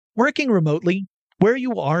Working remotely, where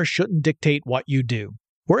you are shouldn't dictate what you do.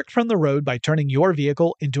 Work from the road by turning your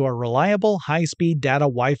vehicle into a reliable high-speed data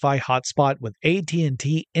Wi-Fi hotspot with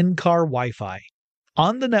AT&T in-car Wi-Fi.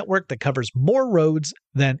 On the network that covers more roads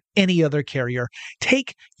than any other carrier,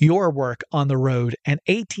 take your work on the road and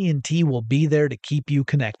AT&T will be there to keep you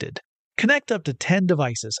connected. Connect up to 10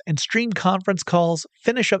 devices and stream conference calls,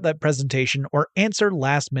 finish up that presentation, or answer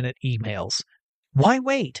last-minute emails. Why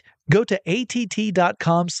wait? Go to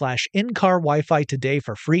att.com/in-car Wi-Fi today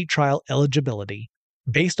for free trial eligibility.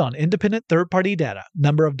 Based on independent third-party data,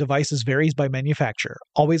 number of devices varies by manufacturer.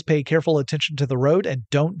 Always pay careful attention to the road and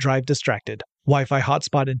don't drive distracted. Wi-Fi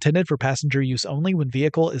hotspot intended for passenger use only when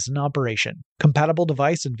vehicle is in operation. Compatible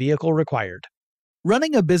device and vehicle required.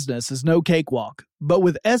 Running a business is no cakewalk, but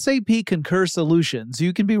with SAP Concur Solutions,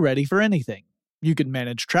 you can be ready for anything. You can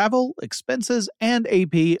manage travel, expenses, and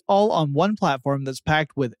AP all on one platform that's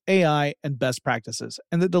packed with AI and best practices,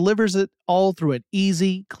 and that delivers it all through an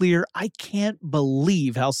easy, clear, I can't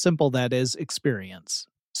believe how simple that is experience.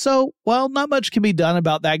 So, while not much can be done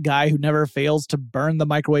about that guy who never fails to burn the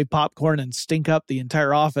microwave popcorn and stink up the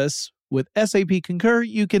entire office, with SAP Concur,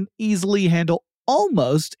 you can easily handle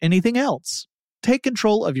almost anything else. Take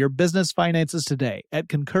control of your business finances today at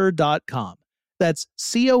Concur.com. That's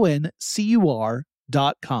CONCUR.com.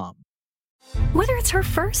 Whether it's her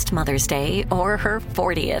first Mother's Day or her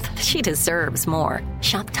 40th, she deserves more.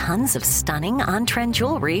 Shop tons of stunning on-trend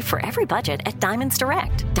jewelry for every budget at Diamonds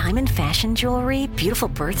Direct. Diamond fashion jewelry, beautiful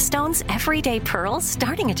birthstones, everyday pearls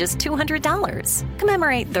starting at just $200.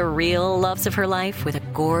 Commemorate the real loves of her life with a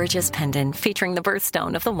gorgeous pendant featuring the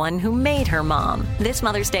birthstone of the one who made her mom. This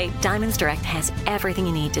Mother's Day, Diamonds Direct has everything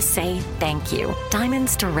you need to say thank you.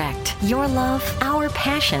 Diamonds Direct. Your love, our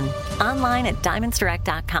passion. Online at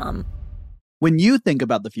diamondsdirect.com. When you think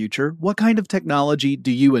about the future, what kind of technology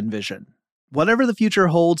do you envision? Whatever the future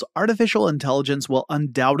holds, artificial intelligence will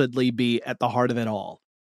undoubtedly be at the heart of it all.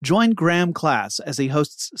 Join Graham Class as he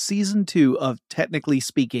hosts Season 2 of Technically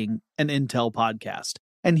Speaking, an Intel podcast,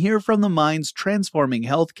 and hear from the minds transforming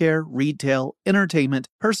healthcare, retail, entertainment,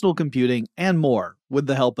 personal computing, and more with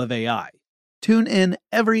the help of AI. Tune in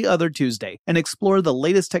every other Tuesday and explore the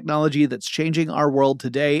latest technology that's changing our world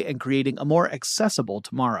today and creating a more accessible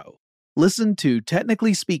tomorrow. Listen to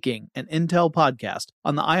Technically Speaking, an Intel podcast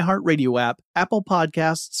on the iHeartRadio app, Apple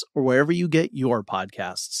Podcasts, or wherever you get your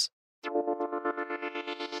podcasts.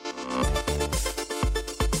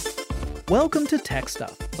 Welcome to Tech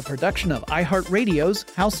Stuff, a production of iHeartRadio's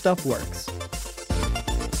How Stuff Works.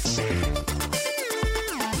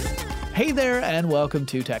 Hey there, and welcome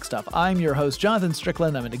to Tech Stuff. I'm your host, Jonathan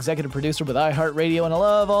Strickland. I'm an executive producer with iHeartRadio, and I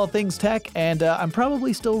love all things tech, and I'm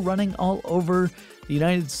probably still running all over the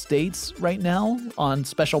United States right now on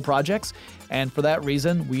special projects, and for that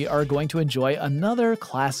reason, we are going to enjoy another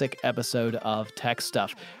classic episode of Tech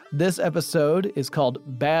Stuff. This episode is called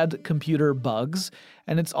Bad Computer Bugs,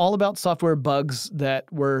 and it's all about software bugs that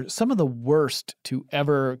were some of the worst to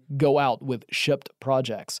ever go out with shipped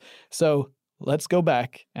projects. So let's go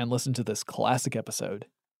back and listen to this classic episode.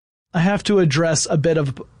 I have to address a bit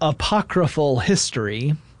of apocryphal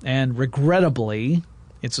history, and regrettably,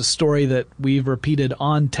 it's a story that we've repeated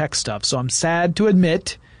on Tech Stuff, so I'm sad to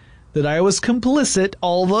admit that I was complicit,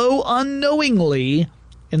 although unknowingly,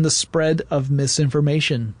 in the spread of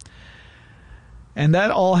misinformation. And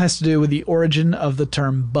that all has to do with the origin of the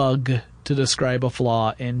term bug to describe a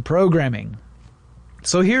flaw in programming.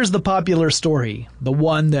 So here's the popular story, the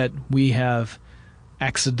one that we have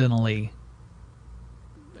accidentally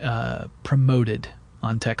promoted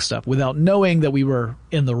on Tech Stuff without knowing that we were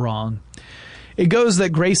in the wrong. It goes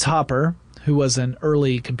that Grace Hopper, who was an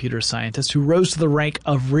early computer scientist who rose to the rank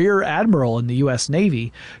of Rear Admiral in the U.S.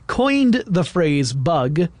 Navy, coined the phrase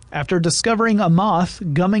bug after discovering a moth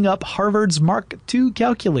gumming up Harvard's Mark II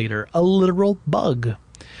calculator, a literal bug.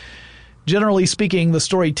 Generally speaking, the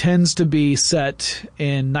story tends to be set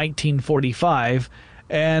in 1945,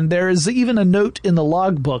 and there is even a note in the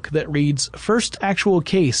logbook that reads, "First actual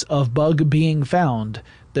case of bug being found,"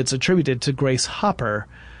 that's attributed to Grace Hopper.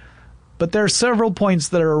 But there are several points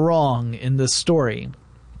that are wrong in this story.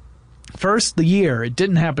 First, the year. It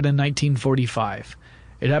didn't happen in 1945.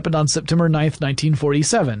 It happened on September 9th,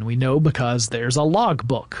 1947. We know because there's a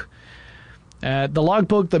logbook. The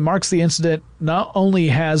logbook that marks the incident not only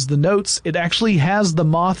has the notes, it actually has the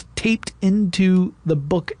moth taped into the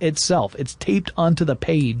book itself. It's taped onto the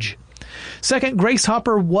page. Second, Grace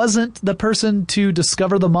Hopper wasn't the person to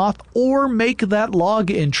discover the moth or make that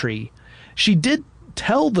log entry. She did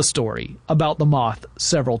tell the story about the moth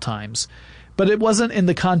several times, but it wasn't in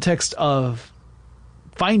the context of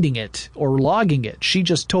finding it or logging it. She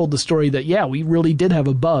just told the story that, yeah, we really did have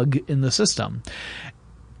a bug in the system.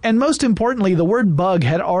 And most importantly, the word bug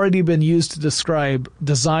had already been used to describe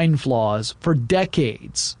design flaws for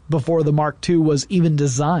decades before the Mark II was even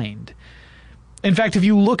designed. In fact, if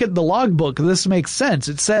you look at the logbook, this makes sense.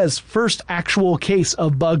 It says, first actual case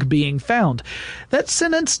of bug being found. That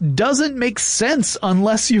sentence doesn't make sense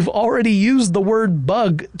unless you've already used the word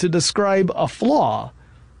bug to describe a flaw.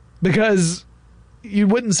 Because you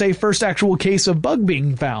wouldn't say first actual case of bug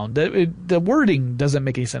being found. The wording doesn't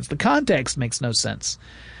make any sense. The context makes no sense.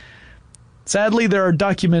 Sadly, there are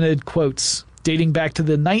documented quotes dating back to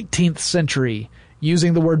the 19th century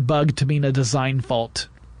using the word bug to mean a design fault.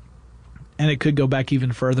 And it could go back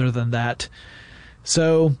even further than that.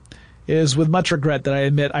 So it is with much regret that I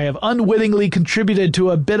admit I have unwittingly contributed to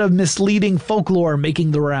a bit of misleading folklore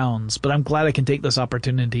making the rounds, but I'm glad I can take this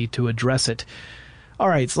opportunity to address it.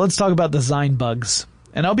 Alright, so let's talk about design bugs.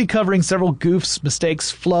 And I'll be covering several goofs,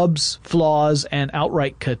 mistakes, flubs, flaws, and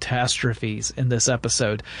outright catastrophes in this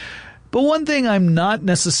episode. But one thing I'm not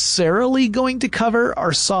necessarily going to cover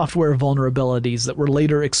are software vulnerabilities that were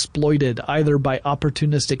later exploited either by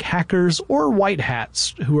opportunistic hackers or white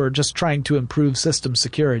hats who are just trying to improve system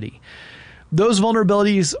security. Those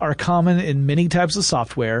vulnerabilities are common in many types of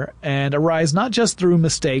software and arise not just through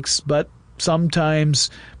mistakes, but sometimes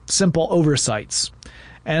simple oversights.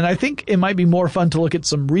 And I think it might be more fun to look at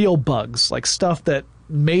some real bugs, like stuff that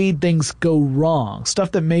made things go wrong,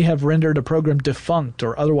 stuff that may have rendered a program defunct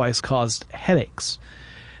or otherwise caused headaches.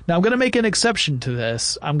 Now, I'm going to make an exception to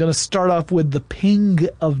this. I'm going to start off with the ping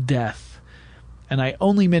of death. And I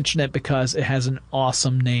only mention it because it has an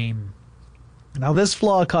awesome name. Now, this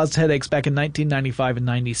flaw caused headaches back in 1995 and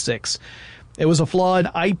 96. It was a flaw in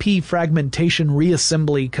IP fragmentation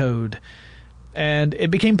reassembly code. And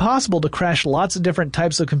it became possible to crash lots of different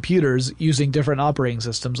types of computers using different operating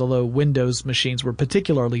systems, although Windows machines were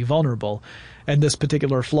particularly vulnerable. And this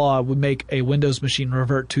particular flaw would make a Windows machine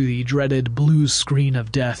revert to the dreaded blue screen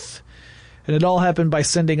of death. And it all happened by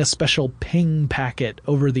sending a special ping packet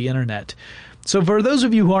over the internet. So for those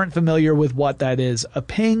of you who aren't familiar with what that is, a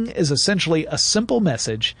ping is essentially a simple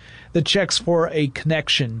message that checks for a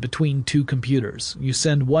connection between two computers. You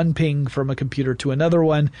send one ping from a computer to another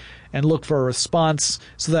one and look for a response,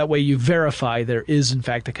 so that way you verify there is in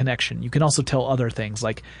fact a connection. You can also tell other things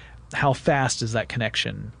like how fast is that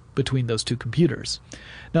connection between those two computers.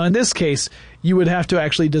 Now in this case, you would have to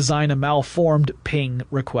actually design a malformed ping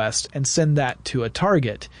request and send that to a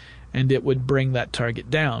target, and it would bring that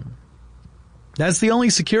target down. That's the only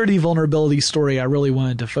security vulnerability story I really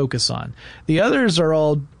wanted to focus on. The others are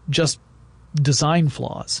all just design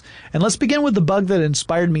flaws. And let's begin with the bug that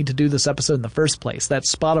inspired me to do this episode in the first place, that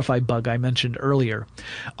Spotify bug I mentioned earlier.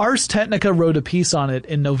 Ars Technica wrote a piece on it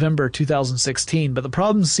in November 2016, but the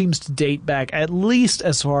problem seems to date back at least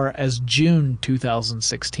as far as June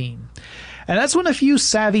 2016. And that's when a few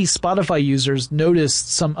savvy Spotify users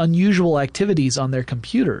noticed some unusual activities on their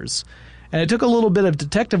computers. And it took a little bit of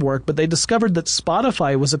detective work, but they discovered that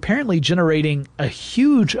Spotify was apparently generating a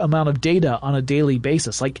huge amount of data on a daily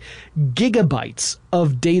basis, like gigabytes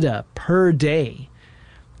of data per day.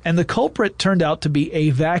 And the culprit turned out to be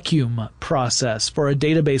a vacuum process for a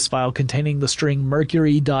database file containing the string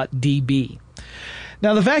mercury.db.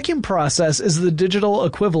 Now, the vacuum process is the digital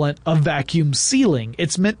equivalent of vacuum sealing.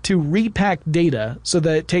 It's meant to repack data so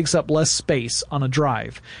that it takes up less space on a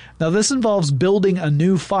drive. Now, this involves building a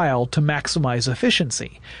new file to maximize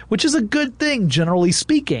efficiency, which is a good thing, generally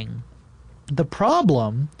speaking. The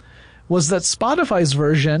problem was that Spotify's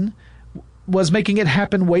version was making it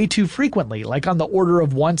happen way too frequently, like on the order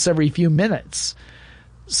of once every few minutes.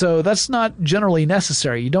 So that's not generally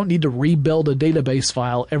necessary. You don't need to rebuild a database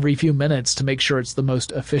file every few minutes to make sure it's the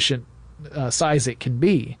most efficient size it can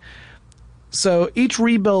be. So each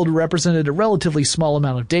rebuild represented a relatively small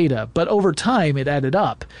amount of data, but over time it added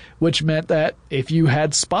up, which meant that if you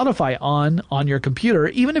had Spotify on your computer,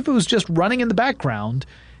 even if it was just running in the background,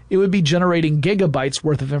 it would be generating gigabytes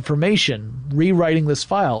worth of information, rewriting this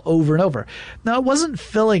file over and over. Now, it wasn't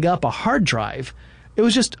filling up a hard drive. It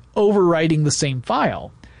was just overwriting the same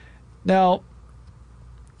file. Now,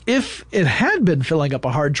 if it had been filling up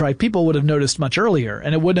a hard drive, people would have noticed much earlier,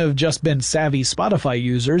 and it wouldn't have just been savvy Spotify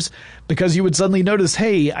users, because you would suddenly notice,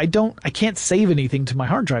 hey, I can't save anything to my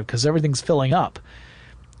hard drive because everything's filling up.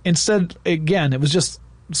 Instead, again, it was just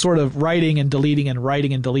sort of writing and deleting and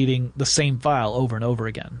writing and deleting the same file over and over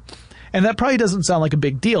again. And that probably doesn't sound like a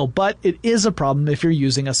big deal, but it is a problem if you're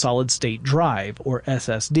using a solid-state drive, or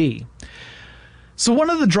SSD. So one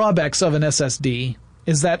of the drawbacks of an SSD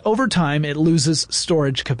is that over time it loses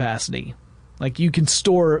storage capacity. Like you can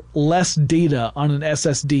store less data on an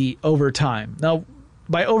SSD over time. Now,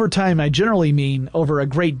 by over time, I generally mean over a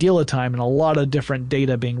great deal of time and a lot of different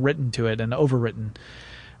data being written to it and overwritten.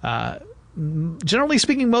 Generally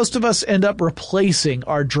speaking, most of us end up replacing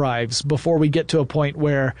our drives before we get to a point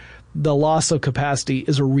where the loss of capacity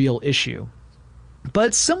is a real issue.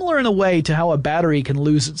 But similar in a way to how a battery can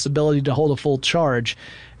lose its ability to hold a full charge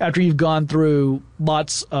after you've gone through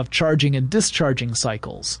lots of charging and discharging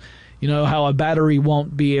cycles. You know how a battery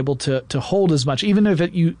won't be able to hold as much, even if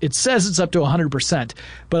it says it's up to 100%,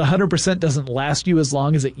 but 100% doesn't last you as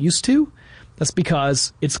long as it used to. That's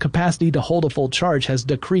because its capacity to hold a full charge has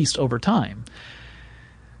decreased over time.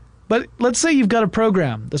 But let's say you've got a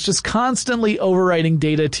program that's just constantly overwriting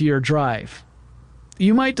data to your drive.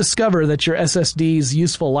 You might discover that your SSD's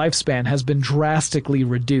useful lifespan has been drastically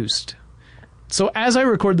reduced. So as I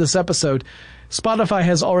record this episode, Spotify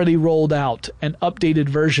has already rolled out an updated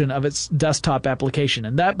version of its desktop application.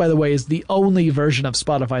 And that, by the way, is the only version of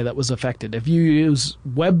Spotify that was affected. If you use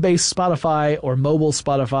web-based Spotify or mobile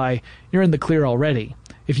Spotify, you're in the clear already.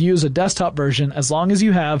 If you use a desktop version, as long as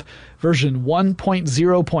you have version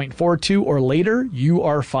 1.0.42 or later, you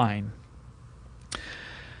are fine.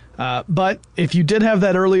 But if you did have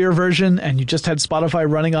that earlier version and you just had Spotify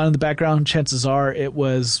running on in the background, chances are it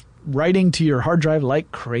was writing to your hard drive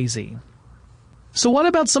like crazy. So what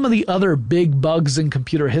about some of the other big bugs in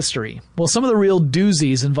computer history? Well, some of the real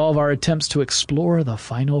doozies involve our attempts to explore the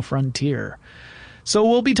final frontier. So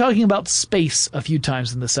we'll be talking about space a few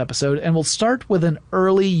times in this episode, and we'll start with an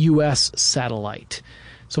early U.S. satellite.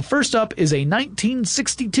 So first up is a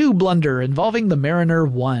 1962 blunder involving the Mariner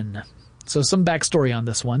 1. So some backstory on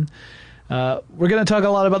this one. We're going to talk a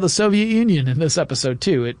lot about the Soviet Union in this episode,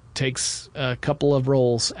 too. It takes a couple of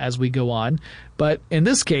roles as we go on. But in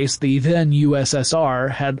this case, the then USSR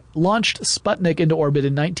had launched Sputnik into orbit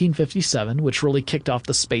in 1957, which really kicked off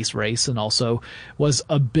the space race and also was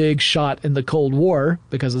a big shot in the Cold War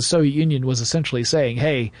because the Soviet Union was essentially saying,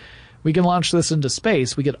 hey, we can launch this into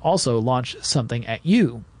space. We could also launch something at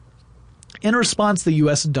you. In response, the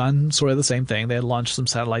U.S. had done sort of the same thing. They had launched some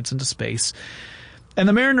satellites into space. And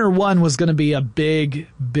the Mariner 1 was going to be a big,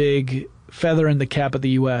 big feather in the cap of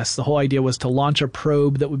the U.S. The whole idea was to launch a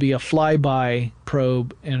probe that would be a flyby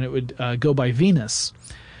probe, and it would go by Venus.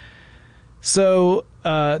 So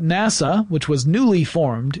NASA, which was newly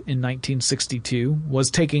formed in 1962, was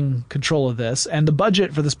taking control of this, and the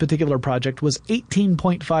budget for this particular project was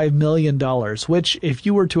 $18.5 million, which, if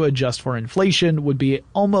you were to adjust for inflation, would be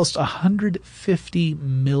almost $150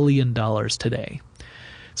 million today.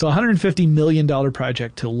 So a $150 million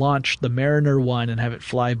project to launch the Mariner 1 and have it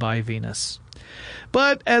fly by Venus.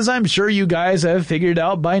 But as I'm sure you guys have figured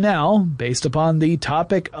out by now, based upon the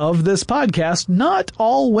topic of this podcast, not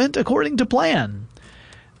all went according to plan.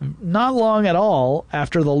 Not long at all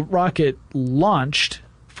after the rocket launched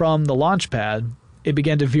from the launch pad, it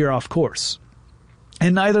began to veer off course.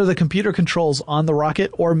 And neither the computer controls on the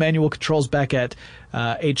rocket or manual controls back at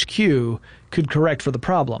HQ could correct for the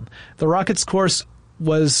problem. The rocket's course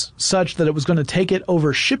was such that it was going to take it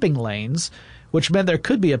over shipping lanes, which meant there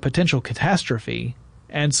could be a potential catastrophe.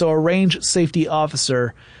 And so a range safety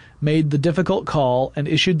officer made the difficult call and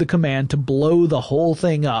issued the command to blow the whole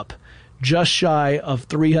thing up just shy of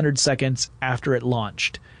 300 seconds after it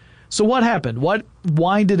launched. So what happened?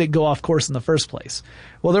 Why did it go off course in the first place?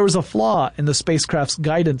 Well, there was a flaw in the spacecraft's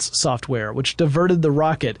guidance software, which diverted the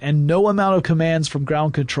rocket, and no amount of commands from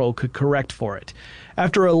ground control could correct for it.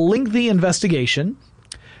 After a lengthy investigation,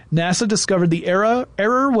 NASA discovered the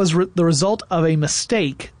error was the result of a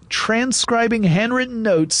mistake transcribing handwritten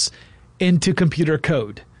notes into computer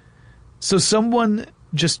code. So someone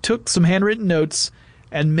just took some handwritten notes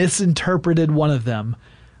and misinterpreted one of them,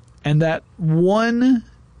 and that one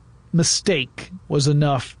mistake was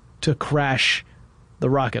enough to crash the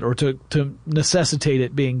rocket or to necessitate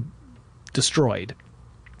it being destroyed.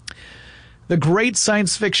 The great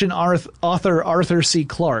science fiction author Arthur C.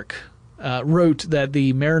 Clarke wrote that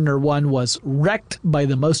the Mariner 1 was wrecked by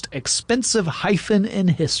the most expensive hyphen in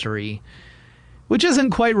history, which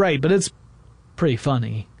isn't quite right, but it's pretty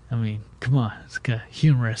funny. I mean, come on, it's like a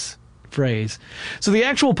humorous phrase. So the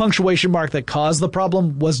actual punctuation mark that caused the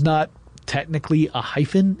problem was not technically a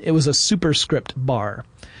hyphen. It was a superscript bar.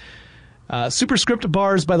 Superscript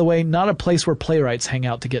bars, by the way, not a place where playwrights hang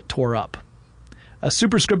out to get tore up. A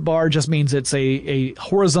superscript bar just means it's a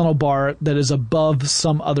horizontal bar that is above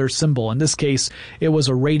some other symbol. In this case, it was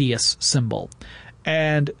a radius symbol.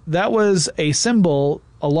 And that was a symbol,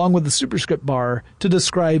 along with the superscript bar, to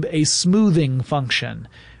describe a smoothing function,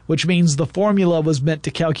 which means the formula was meant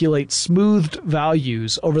to calculate smoothed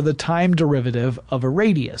values over the time derivative of a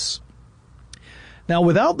radius. Now,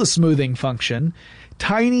 without the smoothing function,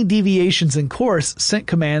 tiny deviations in course sent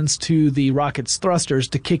commands to the rocket's thrusters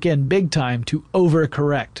to kick in big time to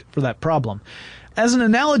overcorrect for that problem. As an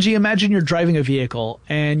analogy, imagine you're driving a vehicle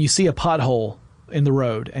and you see a pothole in the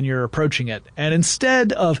road and you're approaching it. And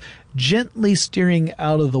instead of gently steering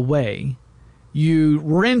out of the way, you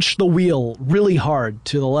wrench the wheel really hard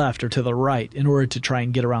to the left or to the right in order to try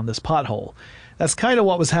and get around this pothole. That's kind of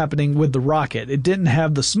what was happening with the rocket. It didn't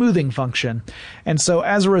have the smoothing function. And so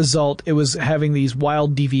as a result, it was having these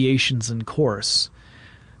wild deviations in course.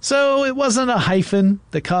 So it wasn't a hyphen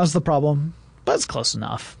that caused the problem, but it's close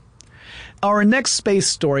enough. Our next space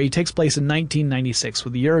story takes place in 1996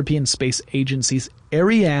 with the European Space Agency's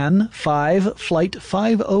Ariane 5 Flight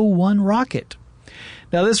 501 rocket.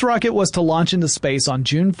 Now, this rocket was to launch into space on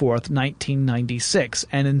June 4th, 1996,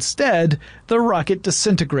 and instead, the rocket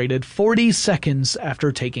disintegrated 40 seconds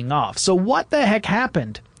after taking off. So what the heck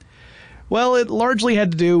happened? Well, it largely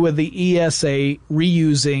had to do with the ESA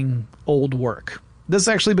reusing old work. This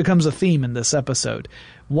actually becomes a theme in this episode.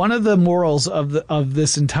 One of the morals of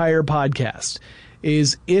this entire podcast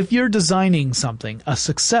is if you're designing something, a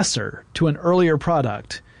successor to an earlier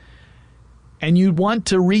product, and you want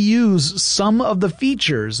to reuse some of the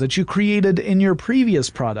features that you created in your previous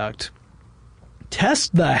product,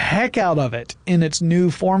 test the heck out of it in its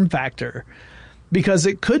new form factor. Because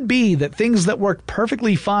it could be that things that worked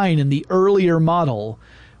perfectly fine in the earlier model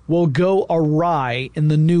will go awry in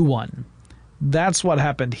the new one. That's what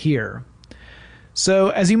happened here. So,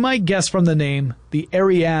 as you might guess from the name, the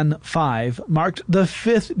Ariane 5 marked the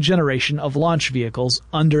 5th generation of launch vehicles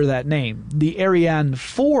under that name. The Ariane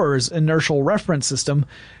 4's inertial reference system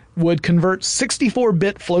would convert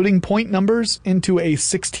 64-bit floating point numbers into a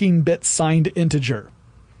 16-bit signed integer.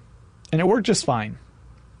 And it worked just fine.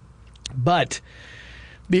 But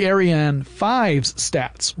the Ariane 5's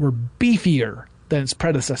stats were beefier than its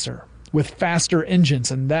predecessor, with faster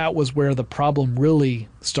engines, and that was where the problem really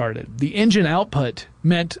started. The engine output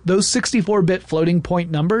meant those 64-bit floating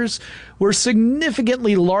point numbers were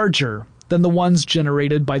significantly larger than the ones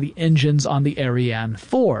generated by the engines on the Ariane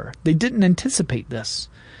 4. They didn't anticipate this.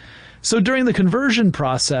 So during the conversion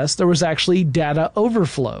process, there was actually data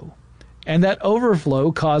overflow, and that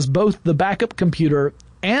overflow caused both the backup computer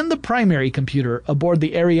and the primary computer aboard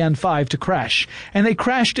the Ariane 5 to crash. And they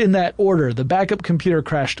crashed in that order. The backup computer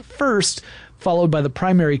crashed first, followed by the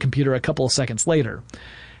primary computer a couple of seconds later.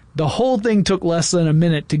 The whole thing took less than a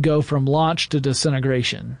minute to go from launch to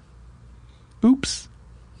disintegration. Oops.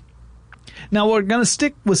 Now we're going to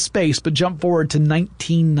stick with space, but jump forward to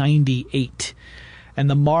 1998 and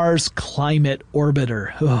the Mars Climate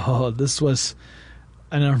Orbiter. Oh, this was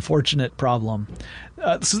an unfortunate problem.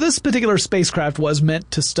 So this particular spacecraft was meant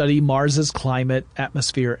to study Mars's climate,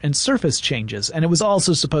 atmosphere, and surface changes. And it was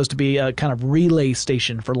also supposed to be a kind of relay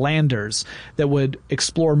station for landers that would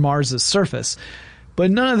explore Mars's surface. But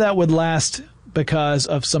none of that would last because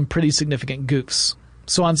of some pretty significant goofs.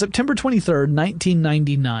 So on September 23rd,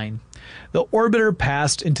 1999, the orbiter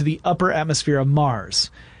passed into the upper atmosphere of Mars,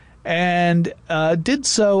 and did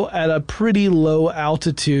so at a pretty low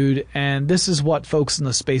altitude, and this is what folks in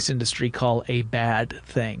the space industry call a bad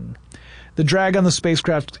thing. The drag on the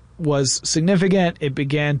spacecraft was significant, it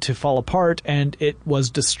began to fall apart, and it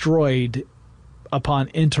was destroyed upon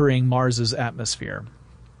entering Mars's atmosphere.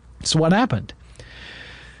 So what happened?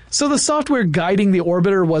 So the software guiding the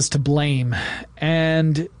orbiter was to blame,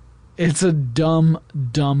 and it's a dumb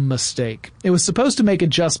mistake. It was supposed to make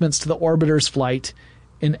adjustments to the orbiter's flight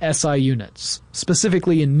in SI units,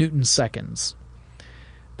 specifically in Newton seconds.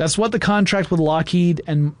 That's what the contract with Lockheed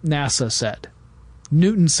and NASA said.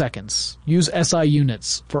 Newton seconds. Use SI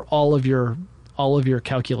units for all of your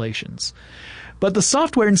calculations. But the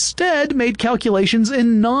software instead made calculations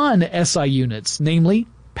in non-SI units, namely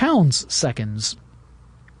pounds seconds.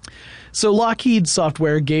 So Lockheed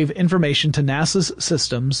software gave information to NASA's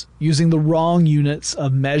systems using the wrong units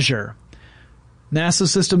of measure. NASA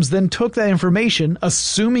systems then took that information,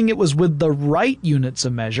 assuming it was with the right units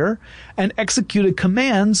of measure, and executed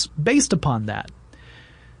commands based upon that.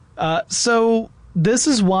 So this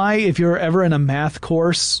is why if you're ever in a math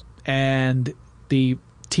course and the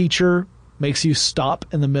teacher makes you stop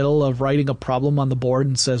in the middle of writing a problem on the board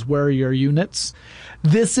and says, "Where are your units?"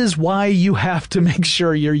 This is why you have to make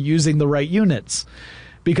sure you're using the right units.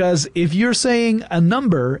 Because if you're saying a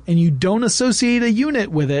number and you don't associate a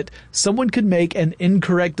unit with it, someone could make an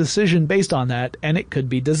incorrect decision based on that, and it could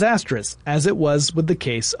be disastrous, as it was with the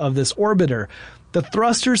case of this orbiter. The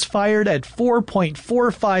thrusters fired at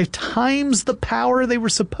 4.45 times the power they were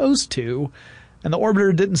supposed to, and the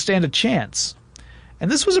orbiter didn't stand a chance. And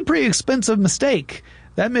this was a pretty expensive mistake.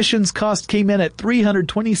 That mission's cost came in at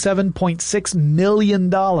 $327.6 million.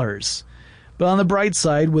 But on the bright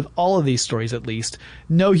side, with all of these stories at least,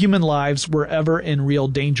 no human lives were ever in real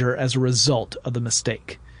danger as a result of the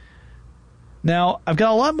mistake. Now, I've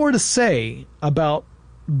got a lot more to say about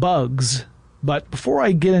bugs, but before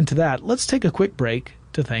I get into that, let's take a quick break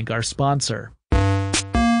to thank our sponsor.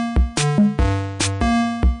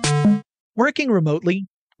 Working remotely,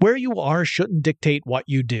 where you are shouldn't dictate what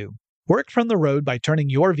you do. Work from the road by turning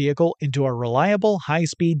your vehicle into a reliable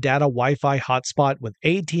high-speed data Wi-Fi hotspot with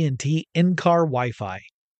AT&T in-car Wi-Fi.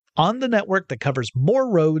 On the network that covers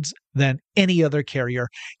more roads than any other carrier,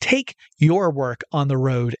 take your work on the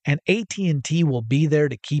road and AT&T will be there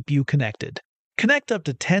to keep you connected. Connect up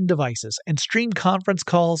to 10 devices and stream conference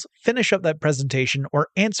calls, finish up that presentation, or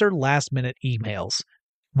answer last-minute emails.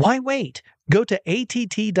 Why wait? Go to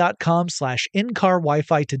att.com/in-car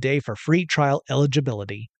Wi-Fi today for free trial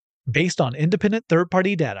eligibility. Based on independent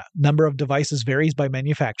third-party data, number of devices varies by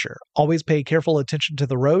manufacturer. Always pay careful attention to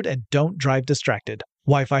the road and don't drive distracted.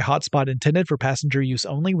 Wi-Fi hotspot intended for passenger use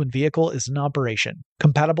only when vehicle is in operation.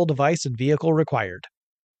 Compatible device and vehicle required.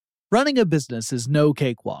 Running a business is no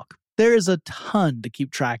cakewalk. There is a ton to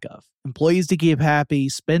keep track of. Employees to keep happy,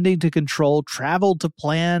 spending to control, travel to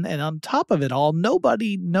plan, and on top of it all,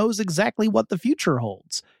 nobody knows exactly what the future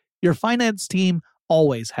holds. Your finance team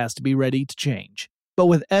always has to be ready to change. But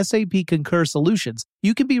with SAP Concur Solutions,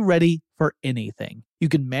 you can be ready for anything. You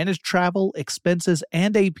can manage travel, expenses,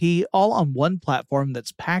 and AP all on one platform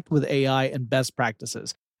that's packed with AI and best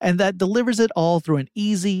practices, and that delivers it all through an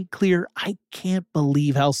easy, clear, I can't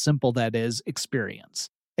believe how simple that is experience.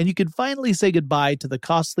 And you can finally say goodbye to the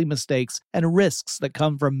costly mistakes and risks that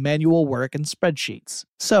come from manual work and spreadsheets.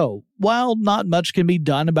 So, while not much can be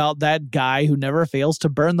done about that guy who never fails to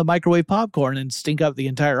burn the microwave popcorn and stink up the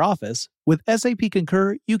entire office, with SAP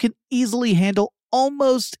Concur, you can easily handle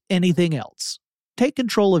almost anything else. Take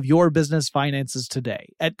control of your business finances today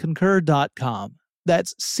at concur.com.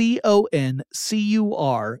 That's CONCUR.com.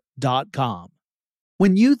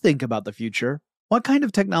 When you think about the future, what kind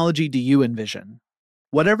of technology do you envision?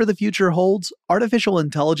 Whatever the future holds, artificial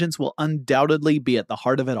intelligence will undoubtedly be at the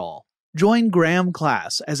heart of it all. Join Graham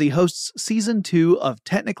Class as he hosts Season 2 of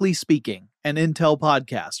Technically Speaking, an Intel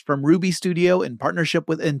podcast from Ruby Studio in partnership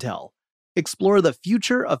with Intel. Explore the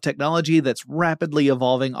future of technology that's rapidly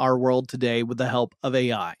evolving our world today with the help of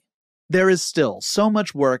AI. There is still so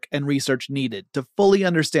much work and research needed to fully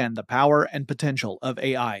understand the power and potential of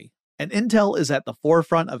AI. And Intel is at the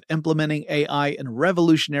forefront of implementing AI and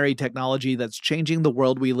revolutionary technology that's changing the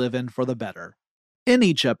world we live in for the better. In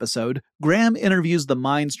each episode, Graham interviews the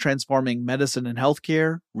minds transforming medicine and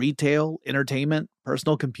healthcare, retail, entertainment,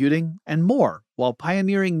 personal computing, and more, while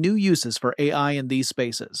pioneering new uses for AI in these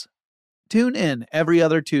spaces. Tune in every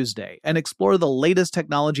other Tuesday and explore the latest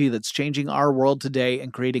technology that's changing our world today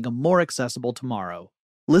and creating a more accessible tomorrow.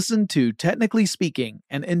 Listen to Technically Speaking,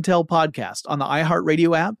 an Intel podcast on the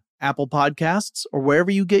iHeartRadio app, Apple Podcasts, or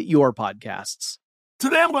wherever you get your podcasts.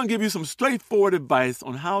 Today I'm going to give you some straightforward advice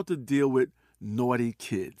on how to deal with naughty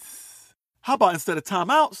kids. How about instead of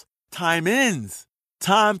timeouts, time-ins?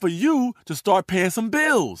 Time for you to start paying some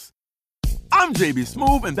bills. I'm JB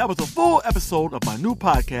Smoove, and that was a full episode of my new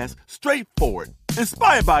podcast, Straightforward,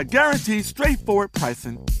 inspired by guaranteed straightforward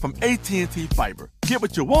pricing from AT&T Fiber. Get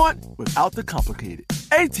what you want without the complicated.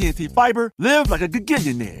 AT&T Fiber, live like a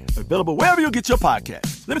gigillionaire. Available wherever you get your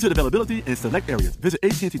podcast. Limited availability in select areas. Visit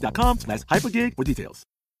AT&T.com/hypergig for details.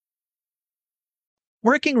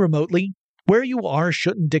 Working remotely, where you are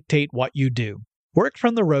shouldn't dictate what you do. Work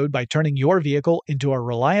from the road by turning your vehicle into a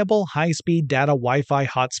reliable high-speed data Wi-Fi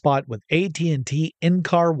hotspot with AT&T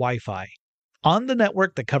in-car Wi-Fi. On the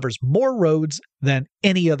network that covers more roads than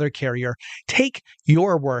any other carrier, take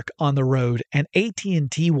your work on the road and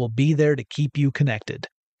AT&T will be there to keep you connected.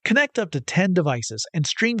 Connect up to 10 devices and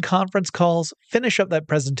stream conference calls, finish up that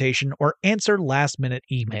presentation, or answer last-minute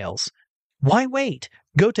emails. Why wait?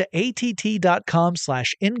 Go to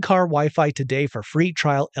att.com/in-car Wi-Fi today for free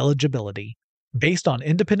trial eligibility. Based on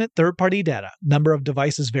independent third-party data, number of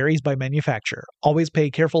devices varies by manufacturer. Always pay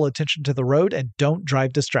careful attention to the road and don't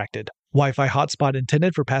drive distracted. Wi-Fi hotspot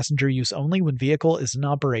intended for passenger use only when vehicle is in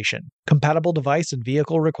operation. Compatible device and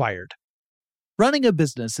vehicle required. Running a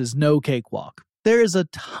business is no cakewalk. There is a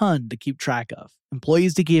ton to keep track of.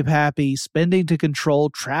 Employees to keep happy, spending to control,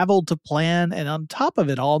 travel to plan, and on top of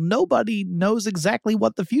it all, nobody knows exactly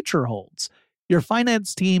what the future holds. Your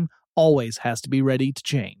finance team always has to be ready to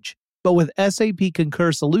change. But with SAP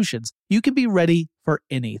Concur Solutions, you can be ready for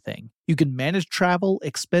anything. You can manage travel,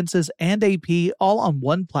 expenses, and AP all on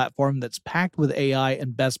one platform that's packed with AI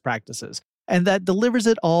and best practices, and that delivers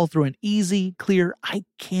it all through an easy, clear, I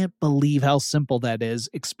can't believe how simple that is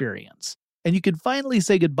experience. And you can finally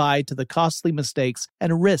say goodbye to the costly mistakes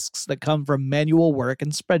and risks that come from manual work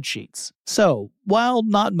and spreadsheets. So, while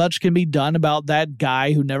not much can be done about that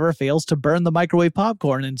guy who never fails to burn the microwave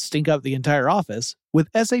popcorn and stink up the entire office, with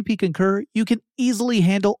SAP Concur, you can easily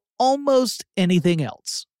handle almost anything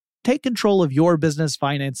else. Take control of your business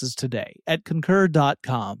finances today at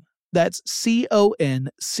Concur.com. That's CONCUR.com.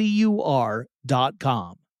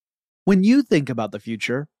 When you think about the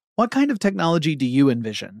future, what kind of technology do you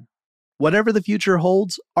envision? Whatever the future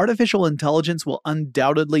holds, artificial intelligence will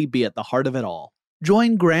undoubtedly be at the heart of it all.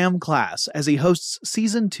 Join Graham Class as he hosts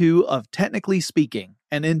Season 2 of Technically Speaking,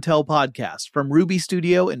 an Intel podcast from Ruby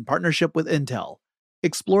Studio in partnership with Intel.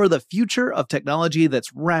 Explore the future of technology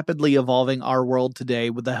that's rapidly evolving our world today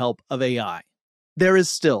with the help of AI. There is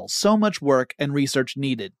still so much work and research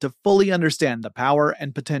needed to fully understand the power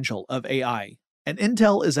and potential of AI. And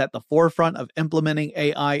Intel is at the forefront of implementing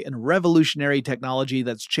AI in revolutionary technology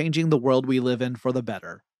that's changing the world we live in for the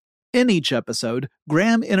better. In each episode,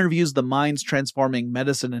 Graham interviews the minds transforming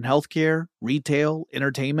medicine and healthcare, retail,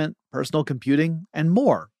 entertainment, personal computing, and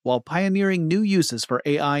more, while pioneering new uses for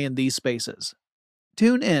AI in these spaces.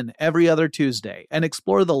 Tune in every other Tuesday and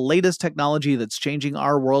explore the latest technology that's changing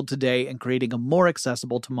our world today and creating a more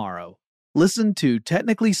accessible tomorrow. Listen to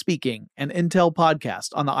Technically Speaking, an Intel podcast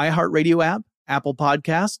on the iHeartRadio app, Apple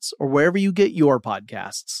Podcasts, or wherever you get your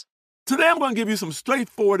podcasts. Today I'm going to give you some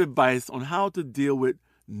straightforward advice on how to deal with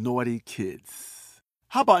naughty kids.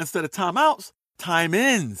 How about instead of timeouts,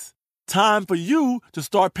 time-ins? Time for you to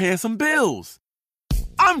start paying some bills.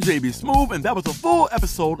 I'm JB Smoove, and that was a full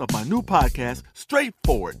episode of my new podcast,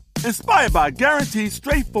 Straightforward, inspired by guaranteed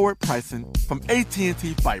straightforward pricing from AT&T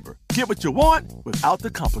Fiber. Get what you want without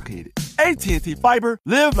the complicated. AT&T Fiber,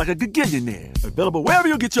 live like a gigillionaire. Available wherever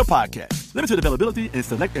you get your podcast. Limited availability in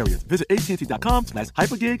select areas. Visit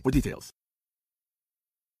AT&T.com/hypergig for details.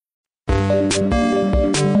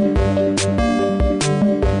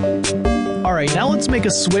 All right, now let's make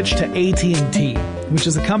a switch to AT&T, which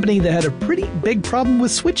is a company that had a pretty big problem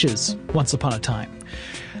with switches once upon a time.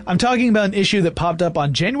 I'm talking about an issue that popped up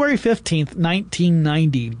on January 15th,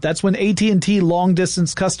 1990. That's when AT&T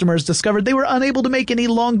long-distance customers discovered they were unable to make any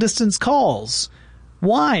long-distance calls.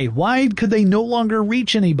 Why? Why could they no longer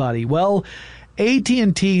reach anybody? Well,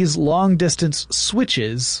 AT&T's long-distance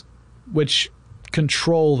switches, which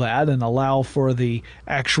control that and allow for the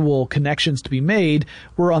actual connections to be made,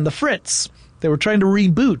 were on the fritz. They were trying to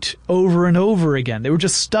reboot over and over again. They were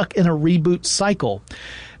just stuck in a reboot cycle.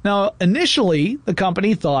 Now, initially, the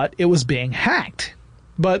company thought it was being hacked.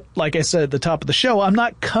 But like I said at the top of the show, I'm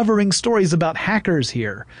not covering stories about hackers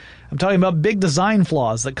here. I'm talking about big design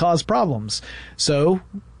flaws that cause problems. So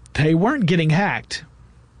they weren't getting hacked.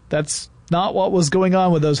 That's not what was going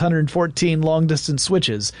on with those 114 long-distance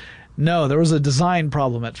switches. No, there was a design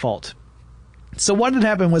problem at fault. So what had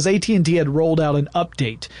happened was AT&T had rolled out an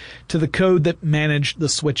update to the code that managed the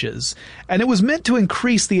switches. And it was meant to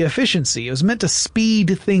increase the efficiency. It was meant to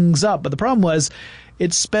speed things up. But the problem was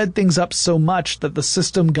it sped things up so much that the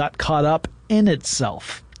system got caught up in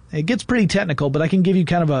itself. It gets pretty technical, but I can give you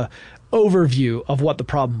kind of a overview of what the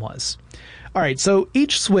problem was. All right, so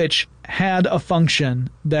each switch had a function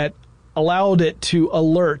that allowed it to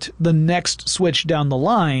alert the next switch down the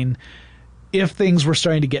line if things were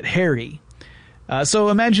starting to get hairy. So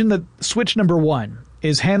imagine that switch number 1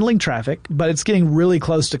 is handling traffic, but it's getting really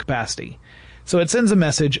close to capacity. So it sends a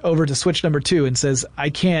message over to switch number 2 and says, I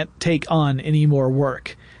can't take on any more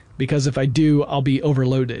work because if I do, I'll be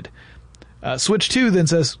overloaded. Switch 2 then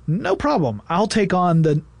says, no problem. I'll take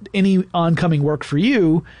on any oncoming work for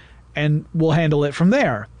you and we'll handle it from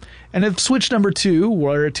there. And if switch number 2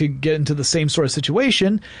 were to get into the same sort of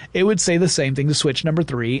situation, it would say the same thing to switch number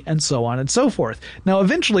 3 and so on and so forth. Now,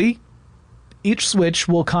 eventually, each switch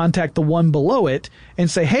will contact the one below it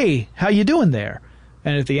and say, hey, how you doing there?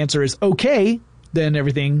 And if the answer is okay, then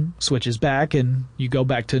everything switches back and you go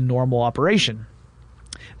back to normal operation.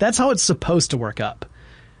 That's how it's supposed to work up.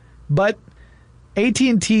 But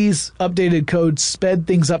AT&T's updated code sped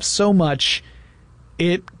things up so much,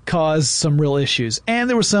 it caused some real issues. And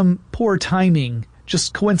there was some poor timing,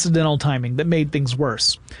 just coincidental timing, that made things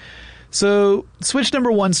worse. So switch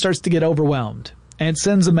number 1 starts to get overwhelmed and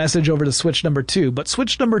sends a message over to switch number 2. But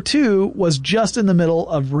switch number 2 was just in the middle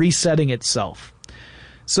of resetting itself.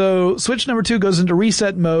 So switch number 2 goes into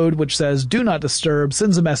reset mode, which says do not disturb,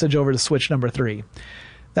 sends a message over to switch number 3.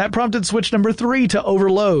 That prompted switch number 3 to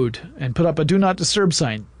overload and put up a do not disturb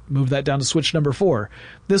sign. Move that down to switch number 4.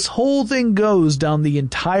 This whole thing goes down the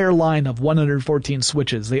entire line of 114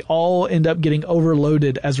 switches. They all end up getting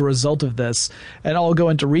overloaded as a result of this and all go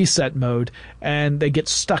into reset mode, and they get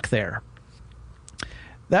stuck there.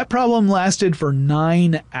 That problem lasted for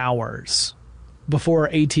 9 hours before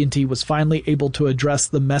AT&T was finally able to address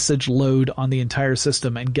the message load on the entire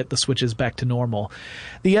system and get the switches back to normal.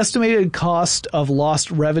 The estimated cost of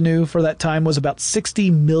lost revenue for that time was about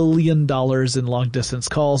 $60 million in long-distance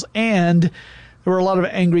calls, and there were a lot of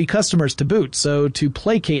angry customers to boot. So to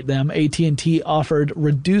placate them, AT&T offered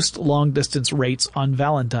reduced long-distance rates on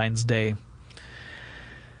Valentine's Day.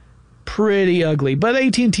 Pretty ugly, but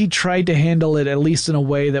AT&T tried to handle it at least in a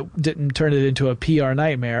way that didn't turn it into a PR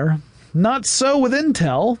nightmare. Not so with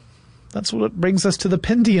Intel. That's what brings us to the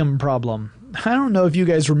Pentium problem. I don't know if you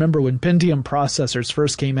guys remember when Pentium processors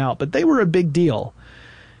first came out, but they were a big deal.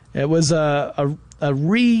 It was a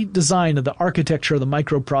redesign of the architecture of the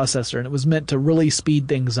microprocessor, and it was meant to really speed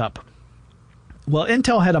things up. Well,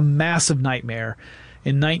 Intel had a massive nightmare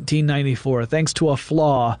in 1994 thanks to a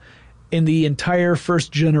flaw in the entire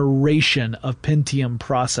first generation of Pentium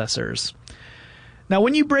processors. Now,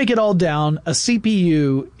 when you break it all down, a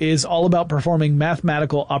CPU is all about performing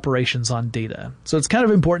mathematical operations on data. So it's kind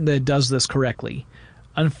of important that it does this correctly.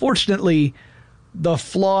 Unfortunately, the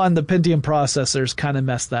flaw in the Pentium processors kind of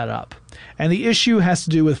messed that up. And the issue has to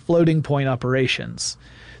do with floating point operations.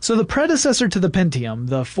 So the predecessor to the Pentium,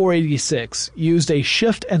 the 486, used a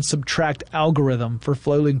shift and subtract algorithm for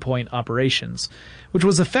floating point operations, which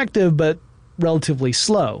was effective but relatively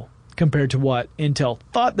slow compared to what Intel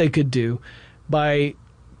thought they could do by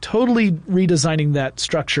totally redesigning that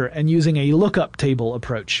structure and using a lookup table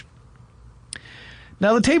approach.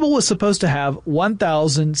 Now, the table was supposed to have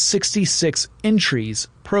 1,066 entries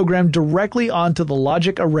programmed directly onto the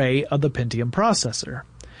logic array of the Pentium processor.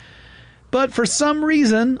 But for some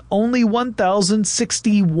reason, only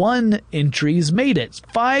 1,061 entries made it.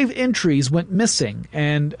 5 entries went missing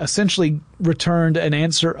and essentially returned an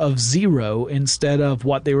answer of 0 instead of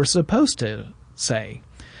what they were supposed to say.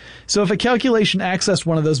 So if a calculation accessed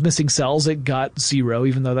one of those missing cells, it got 0,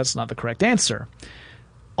 even though that's not the correct answer.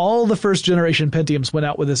 All the first generation Pentiums went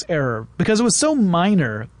out with this error because it was so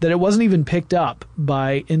minor that it wasn't even picked up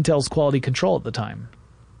by Intel's quality control at the time.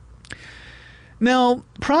 Now,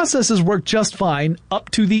 processes worked just fine up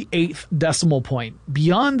to the 8th decimal point.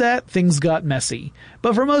 Beyond that, things got messy.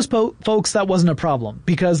 But for most folks, that wasn't a problem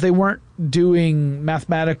because they weren't doing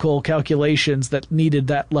mathematical calculations that needed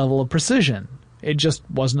that level of precision. It just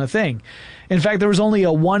wasn't a thing. In fact, there was only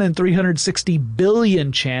a 1 in 360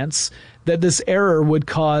 billion chance that this error would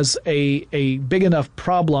cause a big enough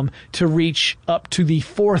problem to reach up to the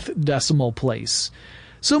 4th decimal place.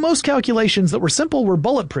 So most calculations that were simple were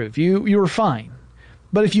bulletproof. You were fine.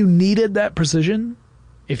 But if you needed that precision,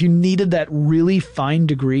 if you needed that really fine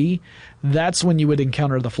degree, that's when you would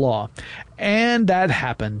encounter the flaw. And that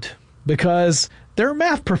happened because there are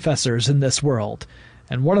math professors in this world.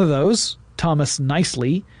 And one of those, Thomas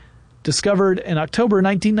Nicely, discovered in October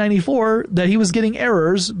 1994 that he was getting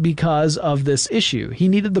errors because of this issue. He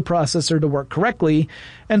needed the processor to work correctly,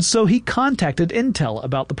 and so he contacted Intel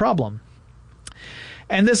about the problem.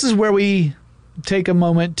 And this is where we take a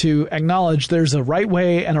moment to acknowledge there's a right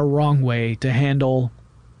way and a wrong way to handle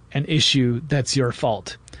an issue that's your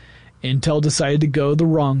fault. Intel decided to go the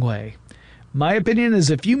wrong way. My opinion is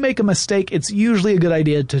if you make a mistake, it's usually a good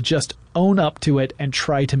idea to just own up to it and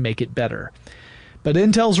try to make it better. But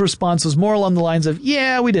Intel's response was more along the lines of,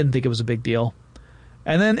 yeah, we didn't think it was a big deal.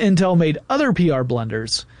 And then Intel made other PR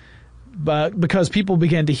blunders. But because people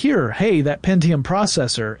began to hear, hey, that Pentium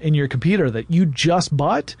processor in your computer that you just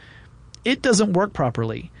bought, it doesn't work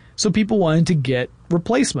properly. So people wanted to get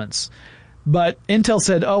replacements. But Intel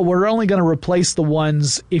said, oh, we're only going to replace the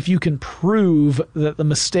ones if you can prove that the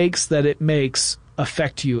mistakes that it makes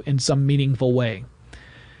affect you in some meaningful way.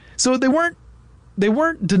 So they weren't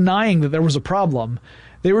denying that there was a problem.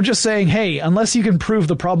 They were just saying, hey, unless you can prove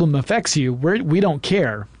the problem affects you, we don't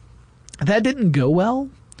care. That didn't go well.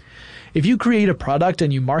 If you create a product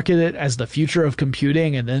and you market it as the future of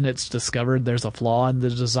computing and then it's discovered there's a flaw in the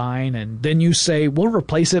design and then you say, we'll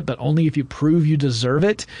replace it, but only if you prove you deserve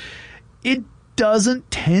it, it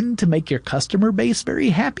doesn't tend to make your customer base very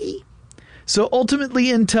happy. So ultimately,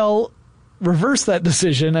 Intel reversed that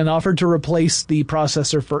decision and offered to replace the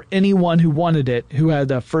processor for anyone who wanted it, who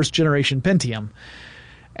had a first-generation Pentium.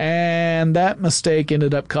 And that mistake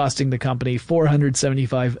ended up costing the company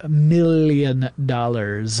 $475 million.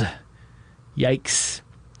 Yikes.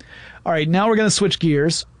 All right, now we're going to switch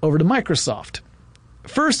gears over to Microsoft.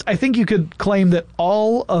 First, I think you could claim that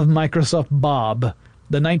all of Microsoft Bob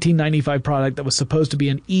the 1995 product that was supposed to be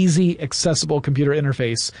an easy, accessible computer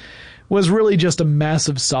interface, was really just a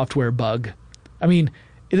massive software bug. I mean,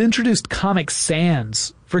 it introduced Comic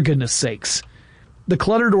Sans, for goodness sakes. The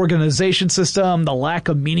cluttered organization system, the lack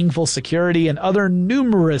of meaningful security, and other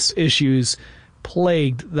numerous issues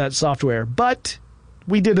plagued that software. But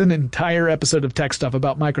we did an entire episode of Tech Stuff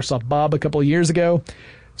about Microsoft Bob a couple of years ago,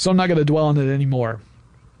 so I'm not going to dwell on it anymore.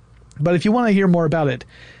 But if you want to hear more about it,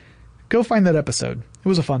 go find that episode. It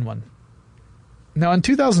was a fun one. Now, in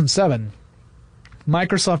 2007,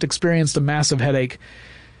 Microsoft experienced a massive headache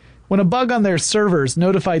when a bug on their servers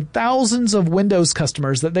notified thousands of Windows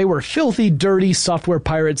customers that they were filthy, dirty software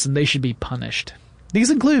pirates and they should be punished. These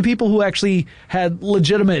included people who actually had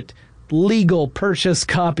legitimate, legal purchase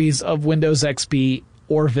copies of Windows XP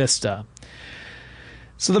or Vista.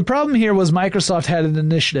 So the problem here was Microsoft had an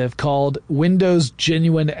initiative called Windows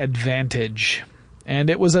Genuine Advantage, and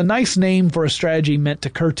it was a nice name for a strategy meant to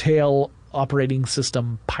curtail operating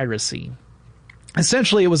system piracy.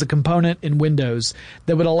 Essentially, it was a component in Windows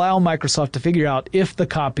that would allow Microsoft to figure out if the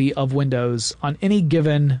copy of Windows on any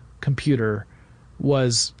given computer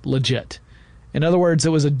was legit. In other words,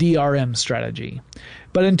 it was a DRM strategy.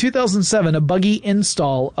 But in 2007, a buggy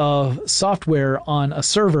install of software on a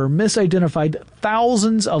server misidentified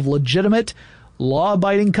thousands of legitimate,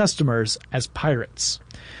 law-abiding customers as pirates.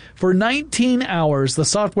 For 19 hours, the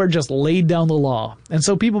software just laid down the law, and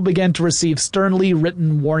so people began to receive sternly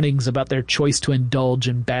written warnings about their choice to indulge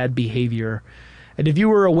in bad behavior. And if you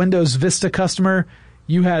were a Windows Vista customer,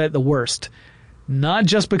 you had it the worst. Not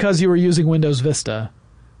just because you were using Windows Vista,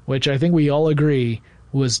 which I think we all agree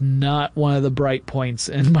was not one of the bright points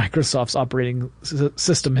in Microsoft's operating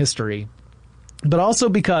system history, but also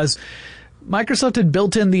because Microsoft had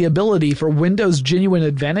built in the ability for Windows Genuine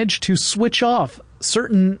Advantage to switch off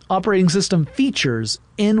certain operating system features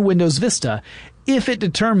in Windows Vista if it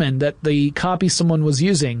determined that the copy someone was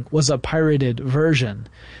using was a pirated version.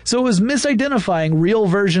 So it was misidentifying real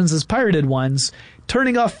versions as pirated ones,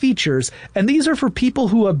 turning off features, and these are for people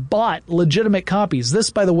who have bought legitimate copies.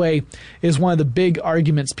 This, by the way, is one of the big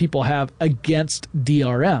arguments people have against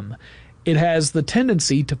DRM. It has the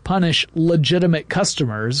tendency to punish legitimate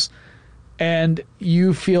customers, and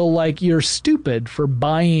you feel like you're stupid for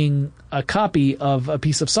buying a copy of a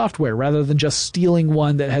piece of software rather than just stealing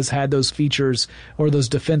one that has had those features or those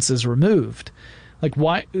defenses removed. Like,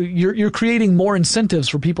 why you're creating more incentives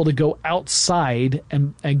for people to go outside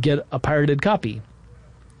and get a pirated copy.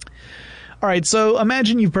 All right, so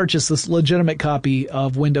imagine you've purchased this legitimate copy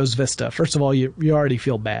of Windows Vista. First of all, you already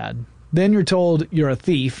feel bad. Then you're told you're a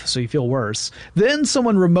thief, so you feel worse. Then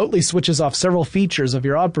someone remotely switches off several features of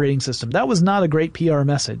your operating system. That was not a great PR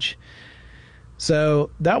message. So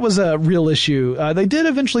that was a real issue. They did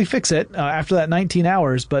eventually fix it after that 19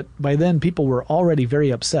 hours, but by then people were already very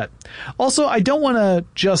upset. Also, I don't want to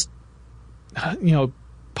just,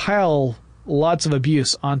 pile lots of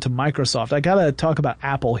abuse onto Microsoft. I got to talk about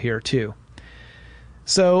Apple here too.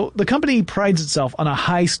 So the company prides itself on a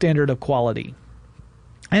high standard of quality.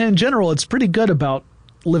 And in general, it's pretty good about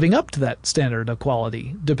living up to that standard of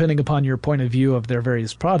quality, depending upon your point of view of their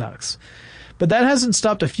various products. But that hasn't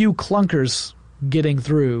stopped a few clunkers getting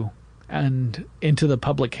through and into the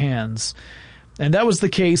public hands. And that was the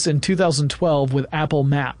case in 2012 with Apple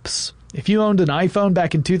Maps. If you owned an iPhone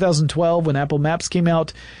back in 2012 when Apple Maps came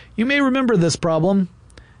out, you may remember this problem.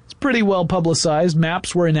 It's pretty well publicized.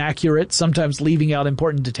 Maps were inaccurate, sometimes leaving out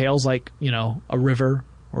important details like, a river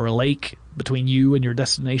or a lake between you and your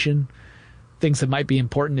destination. Things that might be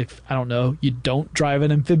important if, you don't drive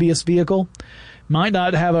an amphibious vehicle. Might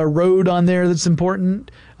not have a road on there that's important.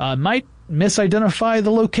 Might misidentify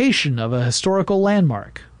the location of a historical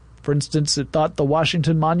landmark. For instance, it thought the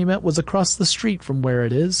Washington Monument was across the street from where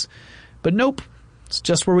it is. But nope, it's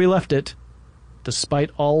just where we left it.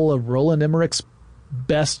 Despite all of Roland Emmerich's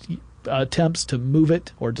best attempts to move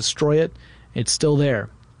it or destroy it, it's still there.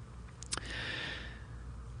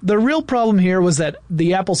 The real problem here was that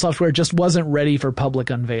the Apple software just wasn't ready for public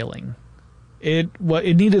unveiling. It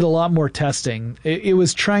needed a lot more testing. It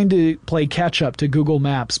was trying to play catch-up to Google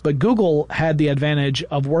Maps, but Google had the advantage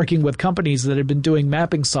of working with companies that had been doing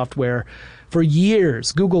mapping software for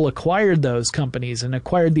years. Google acquired those companies and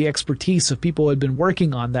acquired the expertise of people who had been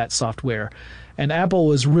working on that software. And Apple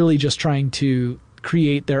was really just trying to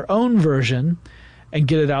create their own version and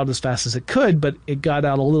get it out as fast as it could, but it got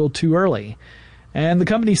out a little too early. And the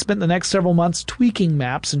company spent the next several months tweaking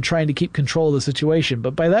Maps and trying to keep control of the situation.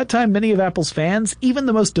 But by that time, many of Apple's fans, even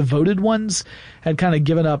the most devoted ones, had kind of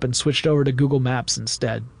given up and switched over to Google Maps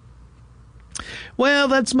instead. Well,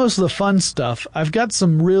 that's most of the fun stuff. I've got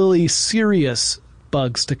some really serious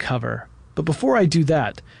bugs to cover. But before I do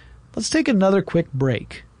that, let's take another quick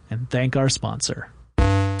break and thank our sponsor.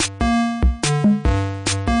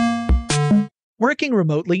 Working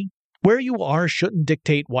remotely, where you are shouldn't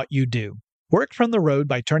dictate what you do. Work from the road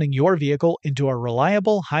by turning your vehicle into a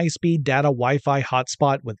reliable high-speed data Wi-Fi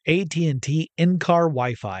hotspot with AT&T in-car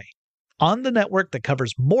Wi-Fi. On the network that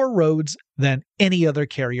covers more roads than any other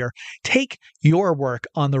carrier, take your work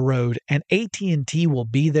on the road and AT&T will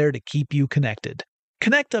be there to keep you connected.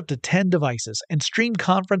 Connect up to 10 devices and stream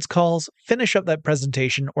conference calls, finish up that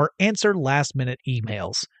presentation, or answer last-minute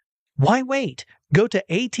emails. Why wait? Go to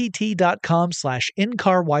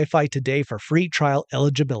att.com/in-car Wi-Fi today for free trial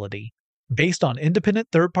eligibility. Based on independent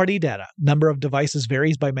third-party data, number of devices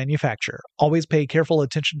varies by manufacturer. Always pay careful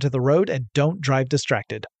attention to the road and don't drive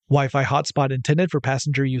distracted. Wi-Fi hotspot intended for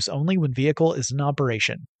passenger use only when vehicle is in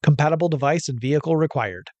operation. Compatible device and vehicle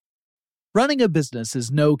required. Running a business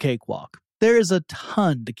is no cakewalk. There is a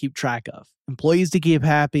ton to keep track of. Employees to keep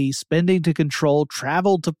happy, spending to control,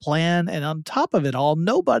 travel to plan, and on top of it all,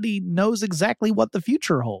 nobody knows exactly what the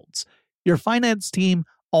future holds. Your finance team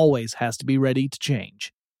always has to be ready to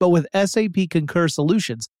change. But with SAP Concur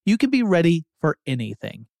Solutions, you can be ready for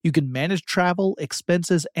anything. You can manage travel,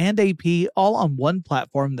 expenses, and AP all on one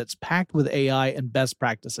platform that's packed with AI and best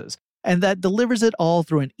practices, and that delivers it all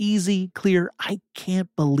through an easy, clear, I can't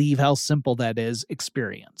believe how simple that is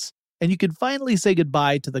experience. And you can finally say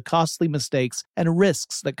goodbye to the costly mistakes and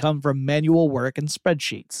risks that come from manual work and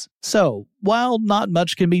spreadsheets. So, while not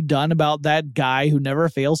much can be done about that guy who never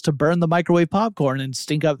fails to burn the microwave popcorn and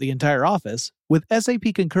stink up the entire office, with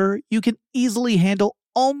SAP Concur, you can easily handle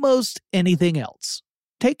almost anything else.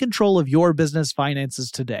 Take control of your business finances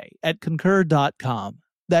today at concur.com.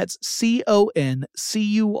 That's CONCUR.com.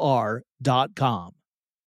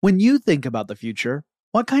 When you think about the future,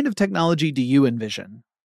 what kind of technology do you envision?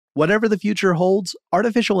 Whatever the future holds,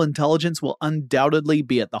 artificial intelligence will undoubtedly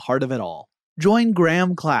be at the heart of it all. Join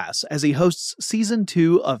Graham Class as he hosts Season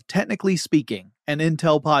 2 of Technically Speaking, an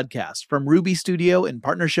Intel podcast from Ruby Studio in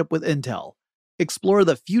partnership with Intel. Explore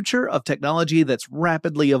the future of technology that's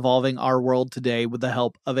rapidly evolving our world today with the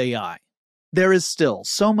help of AI. There is still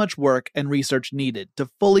so much work and research needed to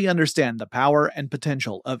fully understand the power and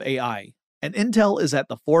potential of AI. And Intel is at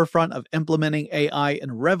the forefront of implementing AI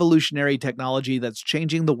and revolutionary technology that's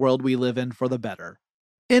changing the world we live in for the better.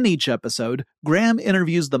 In each episode, Graham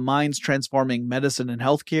interviews the minds transforming medicine and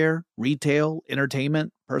healthcare, retail,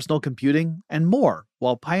 entertainment, personal computing, and more,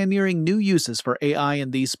 while pioneering new uses for AI in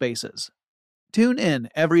these spaces. Tune in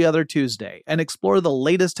every other Tuesday and explore the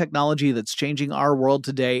latest technology that's changing our world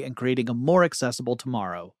today and creating a more accessible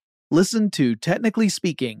tomorrow. Listen to Technically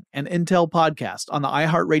Speaking, an Intel podcast on the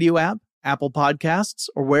iHeartRadio app, Apple Podcasts,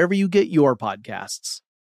 or wherever you get your podcasts.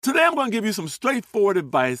 Today I'm going to give you some straightforward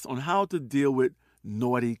advice on how to deal with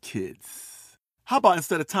naughty kids. How about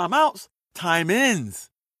instead of timeouts,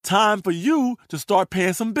 time-ins? Time for you to start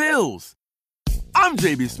paying some bills. I'm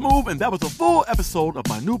JB Smoove, and that was a full episode of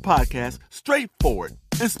my new podcast, Straightforward,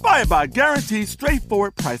 inspired by guaranteed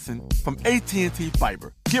straightforward pricing from AT&T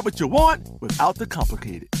Fiber. Get what you want without the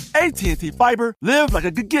complicated. AT&T Fiber, live like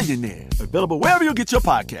a gigillionaire. Available wherever you get your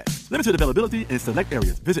podcasts. Limited availability in select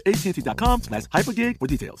areas. Visit AT&T.com/hypergig for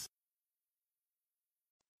details.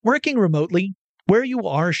 Working remotely, where you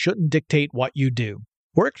are shouldn't dictate what you do.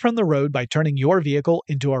 Work from the road by turning your vehicle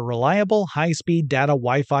into a reliable high-speed data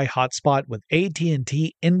Wi-Fi hotspot with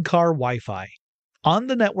AT&T in-car Wi-Fi. On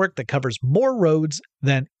the network that covers more roads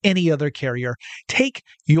than any other carrier, take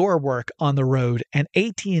your work on the road and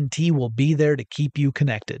AT&T will be there to keep you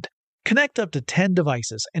connected. Connect up to 10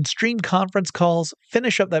 devices and stream conference calls,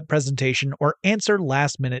 finish up that presentation, or answer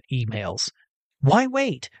last-minute emails. Why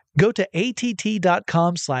wait? Go to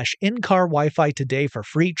att.com/in-car Wi-Fi today for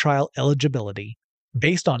free trial eligibility.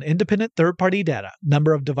 Based on independent third-party data,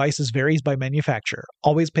 number of devices varies by manufacturer.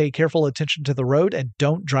 Always pay careful attention to the road and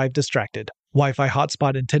don't drive distracted. Wi-Fi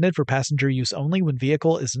hotspot intended for passenger use only when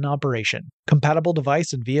vehicle is in operation. Compatible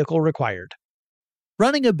device and vehicle required.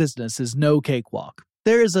 Running a business is no cakewalk.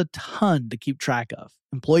 There is a ton to keep track of.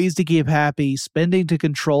 Employees to keep happy, spending to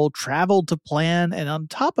control, travel to plan, and on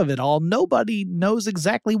top of it all, nobody knows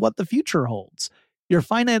exactly what the future holds. Your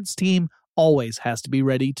finance team always has to be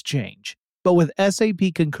ready to change. But with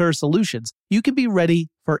SAP Concur Solutions, you can be ready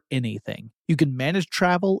for anything. You can manage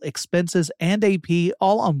travel, expenses, and AP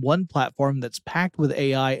all on one platform that's packed with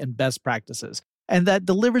AI and best practices, and that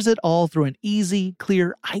delivers it all through an easy,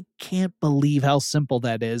 clear, I can't believe how simple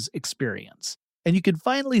that is experience. and you can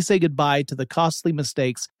finally say goodbye to the costly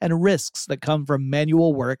mistakes and risks that come from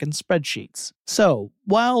manual work and spreadsheets. So,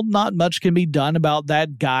 while not much can be done about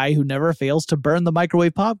that guy who never fails to burn the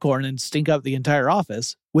microwave popcorn and stink up the entire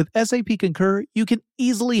office, with SAP Concur, you can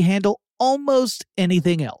easily handle almost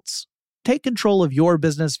anything else. Take control of your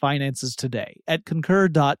business finances today at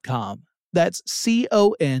Concur.com. That's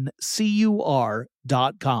CONCUR.com.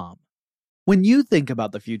 When you think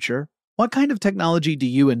about the future, what kind of technology do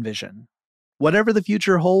you envision? Whatever the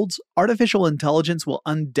future holds, artificial intelligence will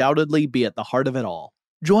undoubtedly be at the heart of it all.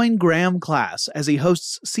 Join Graham Class as he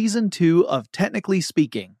hosts Season 2 of Technically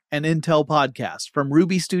Speaking, an Intel podcast from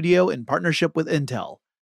Ruby Studio in partnership with Intel.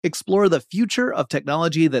 Explore the future of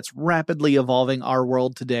technology that's rapidly evolving our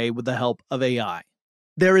world today with the help of AI.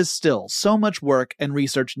 There is still so much work and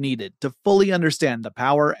research needed to fully understand the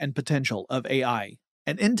power and potential of AI,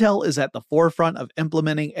 and Intel is at the forefront of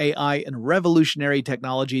implementing AI in revolutionary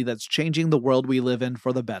technology that's changing the world we live in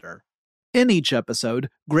for the better. In each episode,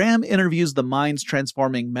 Graham interviews the minds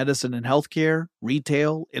transforming medicine and healthcare,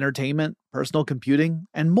 retail, entertainment, personal computing,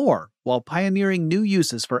 and more, while pioneering new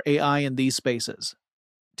uses for AI in these spaces.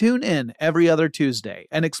 Tune in every other Tuesday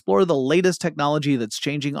and explore the latest technology that's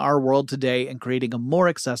changing our world today and creating a more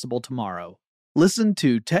accessible tomorrow. Listen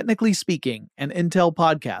to Technically Speaking, an Intel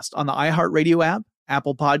podcast on the iHeartRadio app,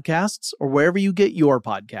 Apple Podcasts, or wherever you get your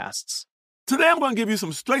podcasts. Today I'm going to give you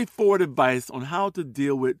some straightforward advice on how to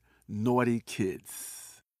deal with naughty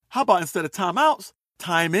kids. How about instead of timeouts,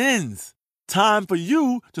 time-ins? Time for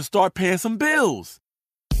you to start paying some bills.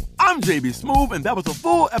 I'm JB Smoove, and that was a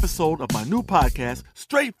full episode of my new podcast,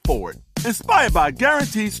 Straightforward, inspired by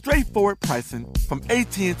guaranteed straightforward pricing from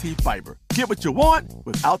AT&T Fiber. Get what you want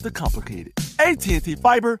without the complicated. AT&T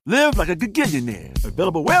Fiber, live like a gigillionaire.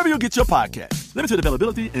 Available wherever you get your podcast. Limited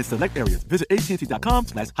availability in select areas. Visit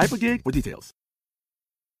AT&T.com/hypergig for details.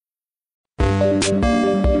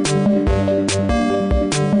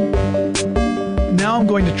 Now I'm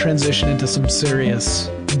going to transition into some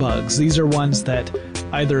serious bugs. These are ones that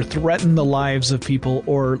either threaten the lives of people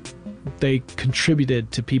or they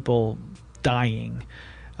contributed to people dying.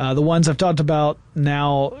 The ones I've talked about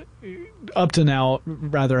up to now,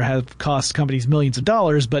 have cost companies millions of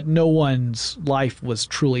dollars, but no one's life was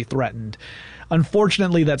truly threatened.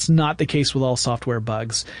 Unfortunately, that's not the case with all software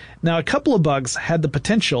bugs. Now, a couple of bugs had the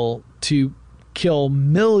potential to kill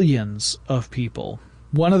millions of people.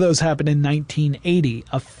 One of those happened in 1980,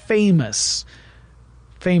 a famous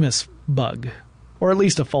bug, or at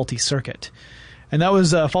least a faulty circuit. And that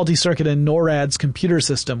was a faulty circuit in NORAD's computer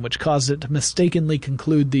system, which caused it to mistakenly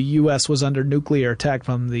conclude the U.S. was under nuclear attack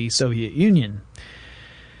from the Soviet Union.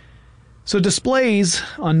 So displays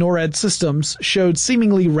on NORAD systems showed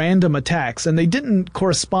seemingly random attacks, and they didn't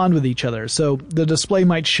correspond with each other. So the display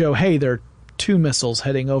might show, hey, there are 2 missiles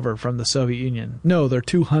heading over from the Soviet Union. No, there are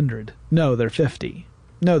 200. No, there are 50.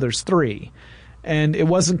 No, there's 3. And it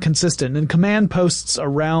wasn't consistent. And command posts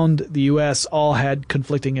around the U.S. all had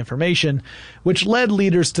conflicting information, which led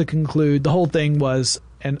leaders to conclude the whole thing was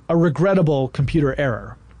a regrettable computer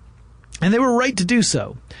error. And they were right to do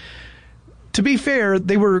so. To be fair,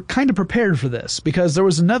 they were kind of prepared for this, because there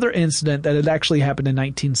was another incident that had actually happened in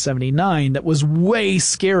 1979 that was way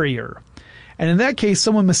scarier. And in that case,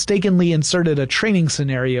 someone mistakenly inserted a training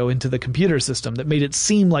scenario into the computer system that made it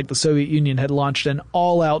seem like the Soviet Union had launched an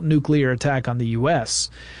all-out nuclear attack on the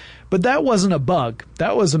U.S. But that wasn't a bug.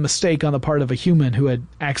 That was a mistake on the part of a human who had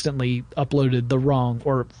accidentally uploaded the wrong,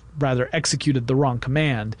 or rather executed the wrong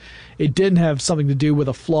command. It didn't have something to do with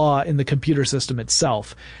a flaw in the computer system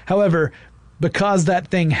itself. However, because that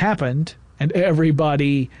thing happened and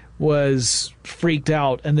everybody was freaked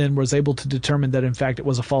out and then was able to determine that in fact it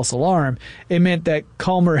was a false alarm, it meant that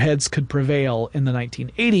calmer heads could prevail in the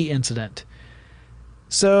 1980 incident.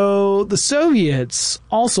 So the Soviets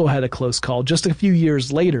also had a close call just a few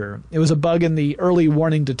years later. It was a bug in the early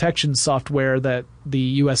warning detection software that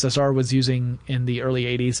the USSR was using in the early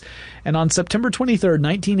 80s. And on September 23rd,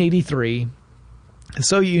 1983, the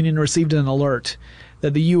Soviet Union received an alert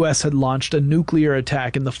that the U.S. had launched a nuclear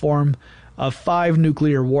attack in the form of 5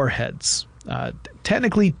 nuclear warheads.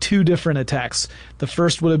 Technically 2 different attacks. The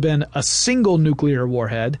first would have been a single nuclear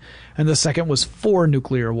warhead, and the second was 4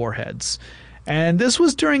 nuclear warheads. And this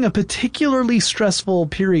was during a particularly stressful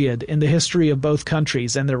period in the history of both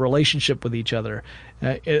countries and their relationship with each other,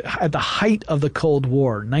 at the height of the Cold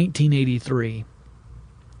War, 1983.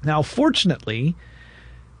 Now, fortunately,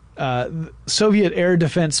 Soviet Air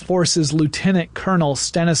Defense Forces Lieutenant Colonel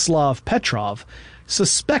Stanislav Petrov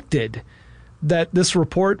suspected that this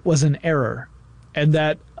report was an error and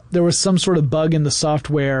that there was some sort of bug in the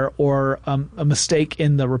software or a mistake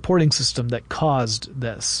in the reporting system that caused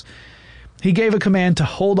this. he gave a command to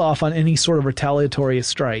hold off on any sort of retaliatory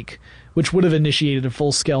strike, which would have initiated a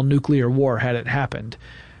full-scale nuclear war had it happened.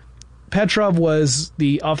 Petrov was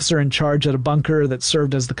the officer in charge at a bunker that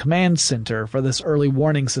served as the command center for this early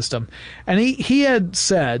warning system. And he had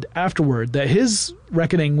said afterward that his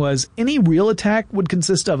reckoning was any real attack would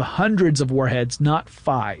consist of hundreds of warheads, not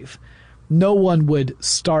 5. No one would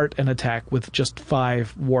start an attack with just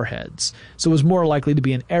 5 warheads. So it was more likely to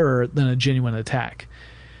be an error than a genuine attack.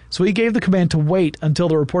 So he gave the command to wait until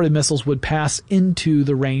the reported missiles would pass into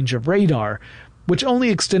the range of radar, which only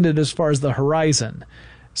extended as far as the horizon.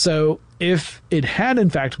 So if it had in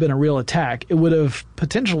fact been a real attack, it would have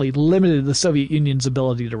potentially limited the Soviet Union's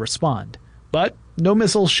ability to respond. But no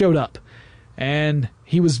missiles showed up, and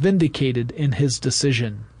he was vindicated in his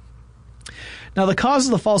decision. Now, the cause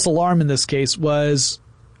of the false alarm in this case was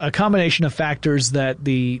a combination of factors that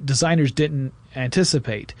the designers didn't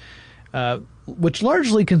anticipate, which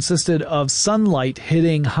largely consisted of sunlight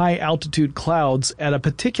hitting high-altitude clouds at a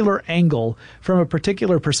particular angle from a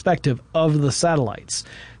particular perspective of the satellites.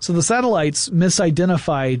 So the satellites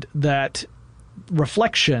misidentified that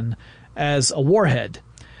reflection as a warhead.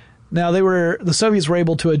 Now, the Soviets were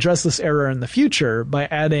able to address this error in the future by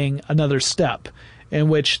adding another step, in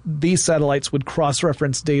which these satellites would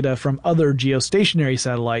cross-reference data from other geostationary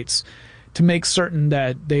satellites to make certain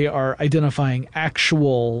that they are identifying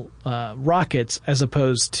actual rockets as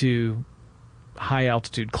opposed to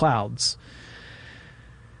high-altitude clouds.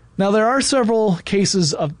 Now, there are several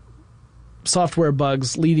cases of software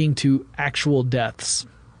bugs leading to actual deaths.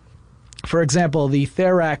 For example, the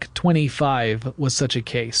Therac 25 was such a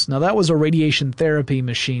case. Now, that was a radiation therapy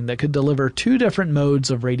machine that could deliver 2 different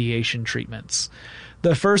modes of radiation treatments.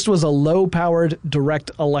 The first was a low-powered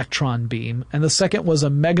direct electron beam, and the second was a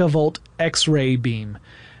megavolt X-ray beam.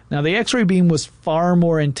 Now, the X-ray beam was far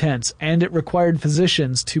more intense, and it required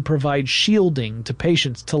physicians to provide shielding to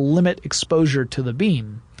patients to limit exposure to the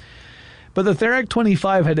beam. But the Therac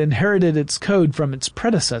 25 had inherited its code from its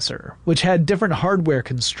predecessor, which had different hardware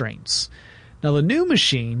constraints. Now, the new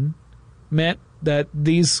machine meant that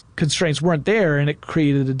these constraints weren't there, and it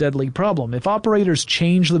created a deadly problem. If operators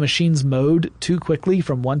changed the machine's mode too quickly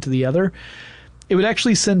from one to the other, it would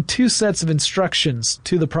actually send 2 sets of instructions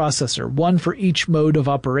to the processor, one for each mode of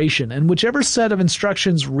operation, and whichever set of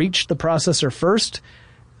instructions reached the processor first,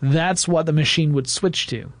 that's what the machine would switch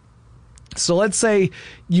to. So let's say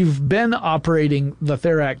you've been operating the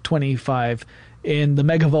Therac 25 in the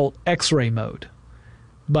megavolt X-ray mode,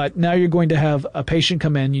 but now you're going to have a patient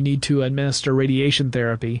come in, you need to administer radiation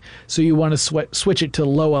therapy, so you want to switch it to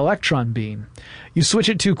low electron beam. You switch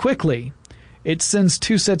it too quickly, it sends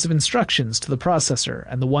 2 sets of instructions to the processor,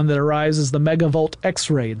 and the one that arrives is the megavolt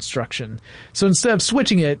X-ray instruction. So instead of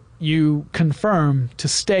switching it, you confirm to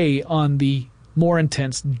stay on the more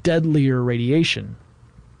intense, deadlier radiation.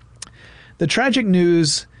 The tragic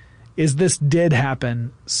news is this did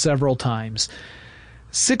happen several times.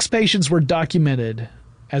 6 patients were documented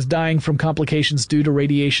as dying from complications due to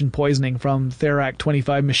radiation poisoning from Therac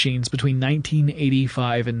 25 machines between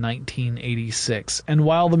 1985 and 1986. And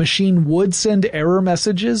while the machine would send error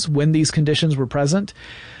messages when these conditions were present,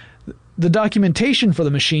 the documentation for the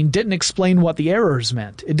machine didn't explain what the errors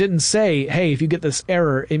meant. It didn't say, hey, if you get this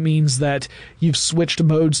error, it means that you've switched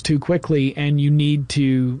modes too quickly and you need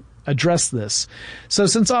to address this. So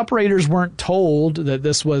since operators weren't told that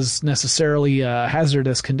this was necessarily a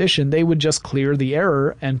hazardous condition, they would just clear the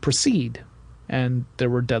error and proceed. And there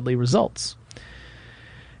were deadly results.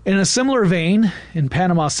 In a similar vein, in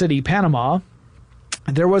Panama City, Panama,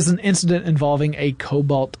 there was an incident involving a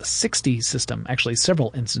Cobalt-60 system, actually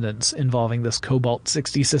several incidents involving this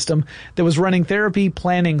Cobalt-60 system that was running therapy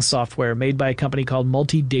planning software made by a company called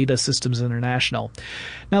Multi-Data Systems International.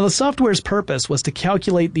 Now, the software's purpose was to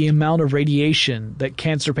calculate the amount of radiation that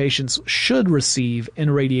cancer patients should receive in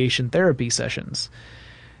radiation therapy sessions.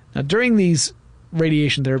 Now, during these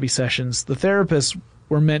radiation therapy sessions, the therapists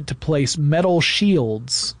were meant to place metal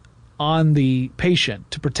shields on the patient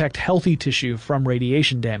to protect healthy tissue from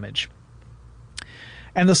radiation damage.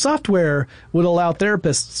 And the software would allow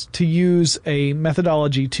therapists to use a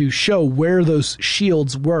methodology to show where those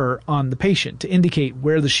shields were on the patient, to indicate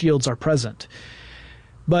where the shields are present.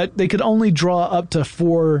 But they could only draw up to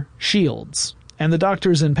 4 shields. And the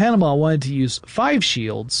doctors in Panama wanted to use 5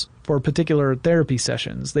 shields for particular therapy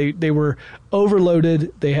sessions. They were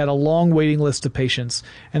overloaded, they had a long waiting list of patients,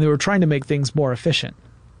 and they were trying to make things more efficient.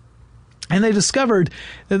 And they discovered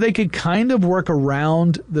that they could kind of work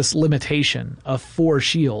around this limitation of 4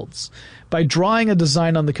 shields by drawing a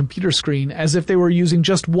design on the computer screen as if they were using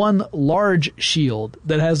just one large shield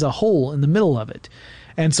that has a hole in the middle of it.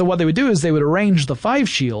 And so what they would do is they would arrange the 5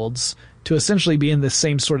 shields to essentially be in this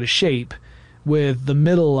same sort of shape, with the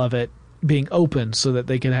middle of it being open so that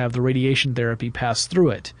they could have the radiation therapy pass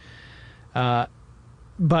through it.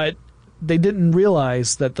 But they didn't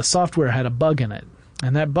realize that the software had a bug in it.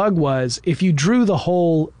 And that bug was, if you drew the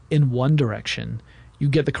hole in one direction, you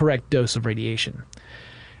get the correct dose of radiation.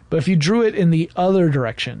 But if you drew it in the other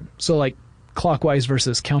direction, so like clockwise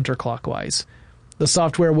versus counterclockwise, the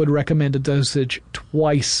software would recommend a dosage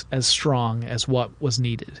twice as strong as what was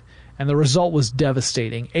needed. And the result was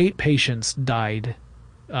devastating. 8 patients died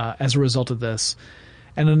as a result of this,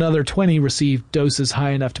 and another 20 received doses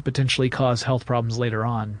high enough to potentially cause health problems later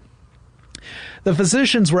on. The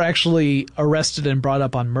physicians were actually arrested and brought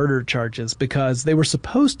up on murder charges because they were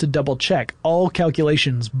supposed to double-check all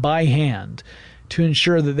calculations by hand to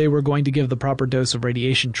ensure that they were going to give the proper dose of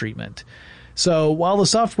radiation treatment. So while the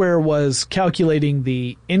software was calculating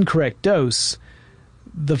the incorrect dose,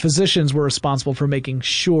 the physicians were responsible for making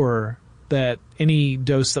sure that any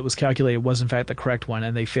dose that was calculated was in fact the correct one,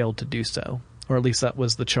 and they failed to do so. Or at least that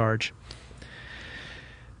was the charge.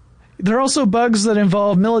 There are also bugs that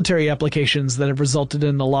involve military applications that have resulted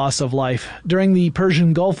in the loss of life. During the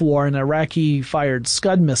Persian Gulf War, an Iraqi-fired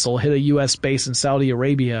Scud missile hit a U.S. base in Saudi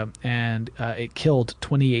Arabia, and it killed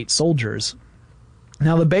 28 soldiers.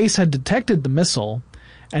 Now, the base had detected the missile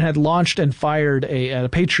and had launched and fired a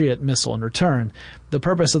Patriot missile in return. The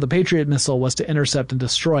purpose of the Patriot missile was to intercept and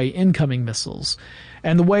destroy incoming missiles.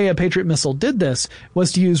 And the way a Patriot missile did this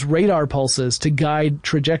was to use radar pulses to guide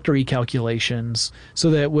trajectory calculations so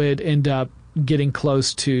that it would end up getting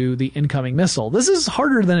close to the incoming missile. This is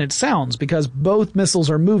harder than it sounds because both missiles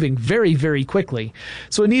are moving very, very quickly.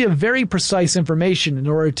 So it needed very precise information in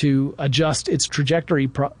order to adjust its trajectory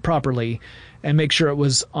properly and make sure it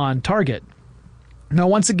was on target. Now,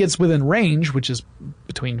 once it gets within range, which is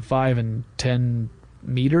between 5 and 10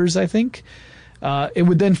 meters, I think, it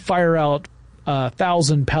would then fire out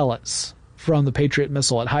 1,000 pellets from the Patriot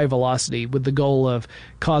missile at high velocity with the goal of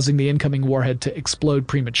causing the incoming warhead to explode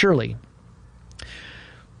prematurely.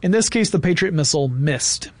 In this case, the Patriot missile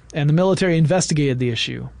missed, and the military investigated the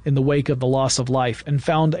issue in the wake of the loss of life and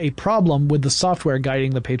found a problem with the software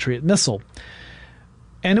guiding the Patriot missile.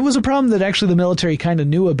 And it was a problem that actually the military kind of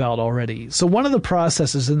knew about already. So one of the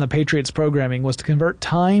processes in the Patriot's programming was to convert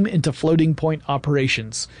time into floating point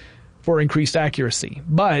operations for increased accuracy.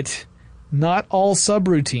 But not all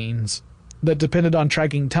subroutines that depended on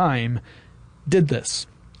tracking time did this.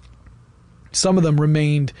 Some of them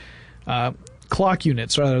remained clock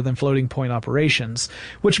units rather than floating point operations,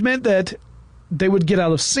 which meant that they would get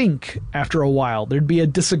out of sync after a while. There'd be a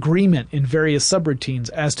disagreement in various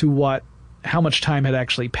subroutines as to how much time had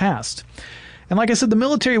actually passed. And like I said, the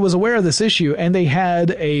military was aware of this issue, and they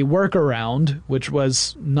had a workaround, which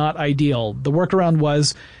was not ideal. The workaround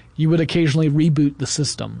was you would occasionally reboot the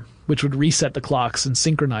system, which would reset the clocks and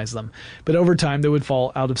synchronize them. But over time, they would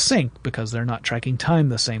fall out of sync because they're not tracking time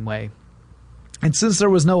the same way. And since there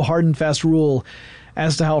was no hard and fast rule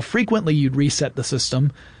as to how frequently you'd reset the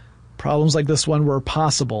system, problems like this one were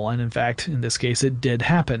possible. And in fact, in this case, it did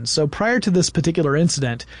happen. So prior to this particular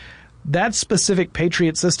incident, that specific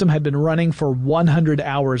Patriot system had been running for 100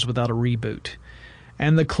 hours without a reboot.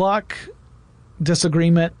 And the clock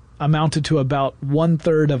disagreement amounted to about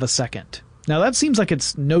 1/3 of a second. Now that seems like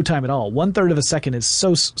it's no time at all. 1/3 of a second is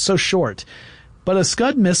so short. But a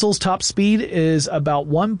Scud missile's top speed is about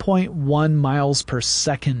 1.1 miles per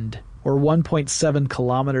second, or 1.7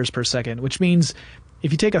 kilometers per second, which means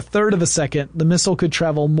if you take 1/3 of a second, the missile could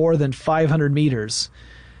travel more than 500 meters.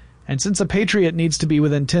 And since a Patriot needs to be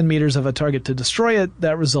within 10 meters of a target to destroy it,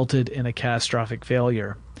 that resulted in a catastrophic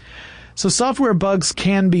failure. So software bugs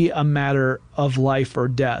can be a matter of life or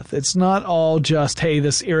death. It's not all just, hey,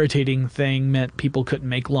 this irritating thing meant people couldn't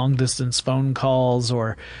make long-distance phone calls,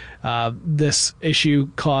 or this issue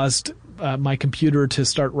caused my computer to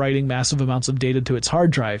start writing massive amounts of data to its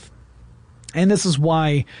hard drive. And this is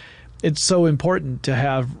why it's so important to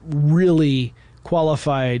have really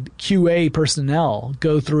qualified QA personnel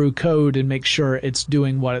go through code and make sure it's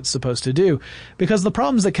doing what it's supposed to do, because the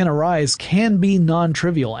problems that can arise can be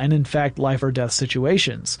non-trivial and in fact life or death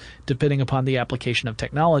situations depending upon the application of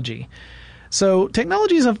technology. So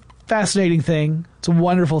technology is a fascinating thing. It's a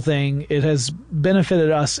wonderful thing. It has benefited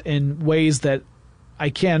us in ways that I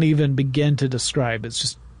can't even begin to describe. It's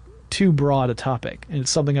just too broad a topic, and it's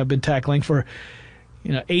something I've been tackling for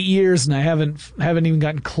 8 years, and I haven't even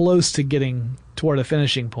gotten close to getting toward a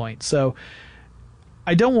finishing point. So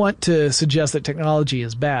I don't want to suggest that technology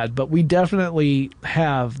is bad, but we definitely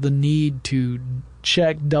have the need to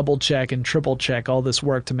check, double check, and triple check all this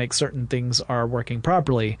work to make certain things are working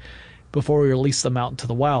properly. before we release them out into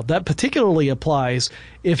the wild. That particularly applies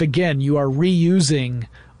if, again, you are reusing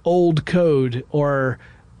old code or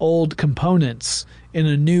old components in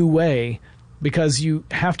a new way, because you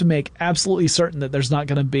have to make absolutely certain that there's not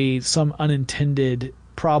going to be some unintended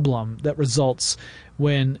problem that results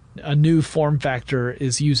when a new form factor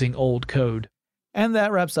is using old code. And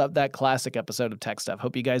that wraps up that classic episode of Tech Stuff.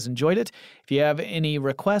 Hope you guys enjoyed it. If you have any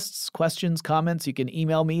requests, questions, comments, you can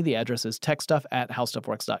email me. The address is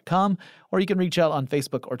techstuff@howstuffworks.com, or you can reach out on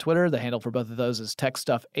Facebook or Twitter. The handle for both of those is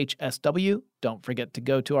TechStuffHSW. Don't forget to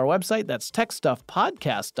go to our website. That's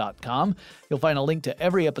techstuffpodcast.com. You'll find a link to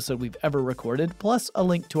every episode we've ever recorded, plus a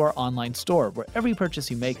link to our online store, where every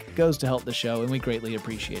purchase you make goes to help the show, and we greatly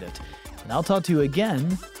appreciate it. And I'll talk to you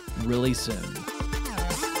again really soon.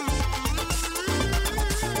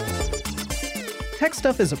 Tech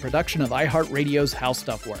Stuff is a production of iHeartRadio's How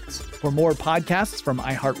Stuff Works. For more podcasts from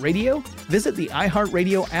iHeartRadio, visit the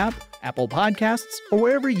iHeartRadio app, Apple Podcasts, or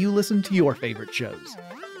wherever you listen to your favorite shows.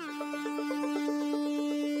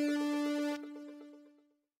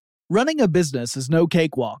 Running a business is no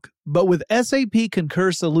cakewalk, but with SAP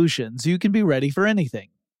Concur Solutions, you can be ready for anything.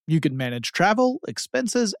 You can manage travel,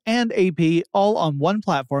 expenses, and AP all on one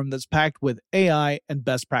platform that's packed with AI and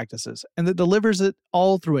best practices, and that delivers it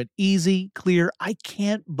all through an easy, clear, I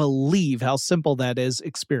can't believe how simple that is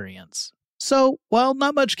experience. So, while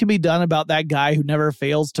not much can be done about that guy who never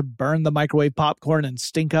fails to burn the microwave popcorn and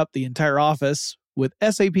stink up the entire office, with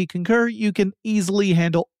SAP Concur, you can easily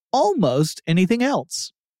handle almost anything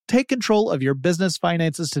else. Take control of your business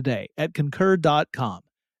finances today at Concur.com.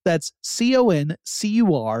 That's CONCUR.com.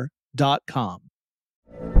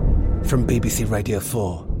 From BBC Radio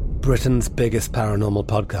 4, Britain's biggest paranormal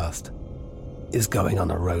podcast is going on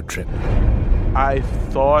a road trip. I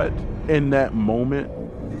thought in that moment,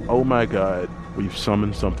 oh my God, we've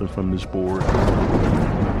summoned something from this board.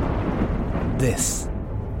 This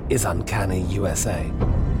is Uncanny USA.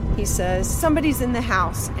 He says, somebody's in the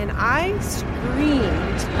house, and I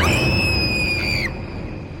screamed.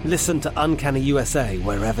 Listen to Uncanny USA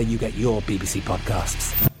wherever you get your BBC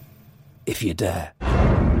podcasts, if you dare.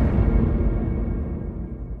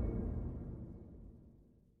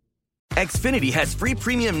 Xfinity has free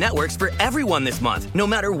premium networks for everyone this month, no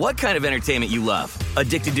matter what kind of entertainment you love.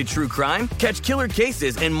 Addicted to true crime? Catch killer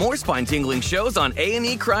cases and more spine-tingling shows on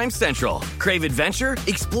A&E Crime Central. Crave adventure?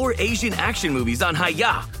 Explore Asian action movies on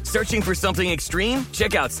Hi-YAH. Searching for something extreme?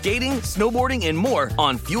 Check out skating, snowboarding, and more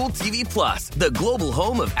on Fuel TV Plus, the global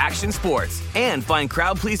home of action sports. And find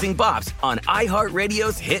crowd-pleasing bops on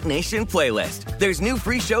iHeartRadio's Hit Nation playlist. There's new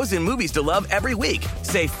free shows and movies to love every week.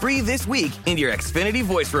 Say free this week in your Xfinity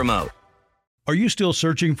voice remote. Are you still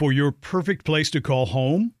searching for your perfect place to call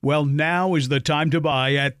home? Well, now is the time to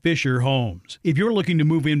buy at Fisher Homes. If you're looking to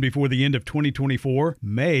move in before the end of 2024,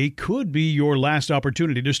 May could be your last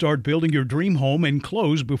opportunity to start building your dream home and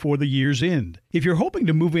close before the year's end. If you're hoping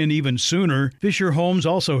to move in even sooner, Fisher Homes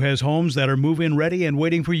also has homes that are move-in ready and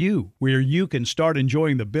waiting for you, where you can start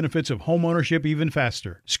enjoying the benefits of homeownership even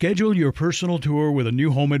faster. Schedule your personal tour with a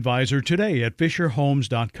new home advisor today at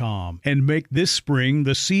FisherHomes.com and make this spring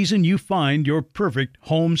the season you find your perfect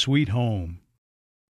home sweet home.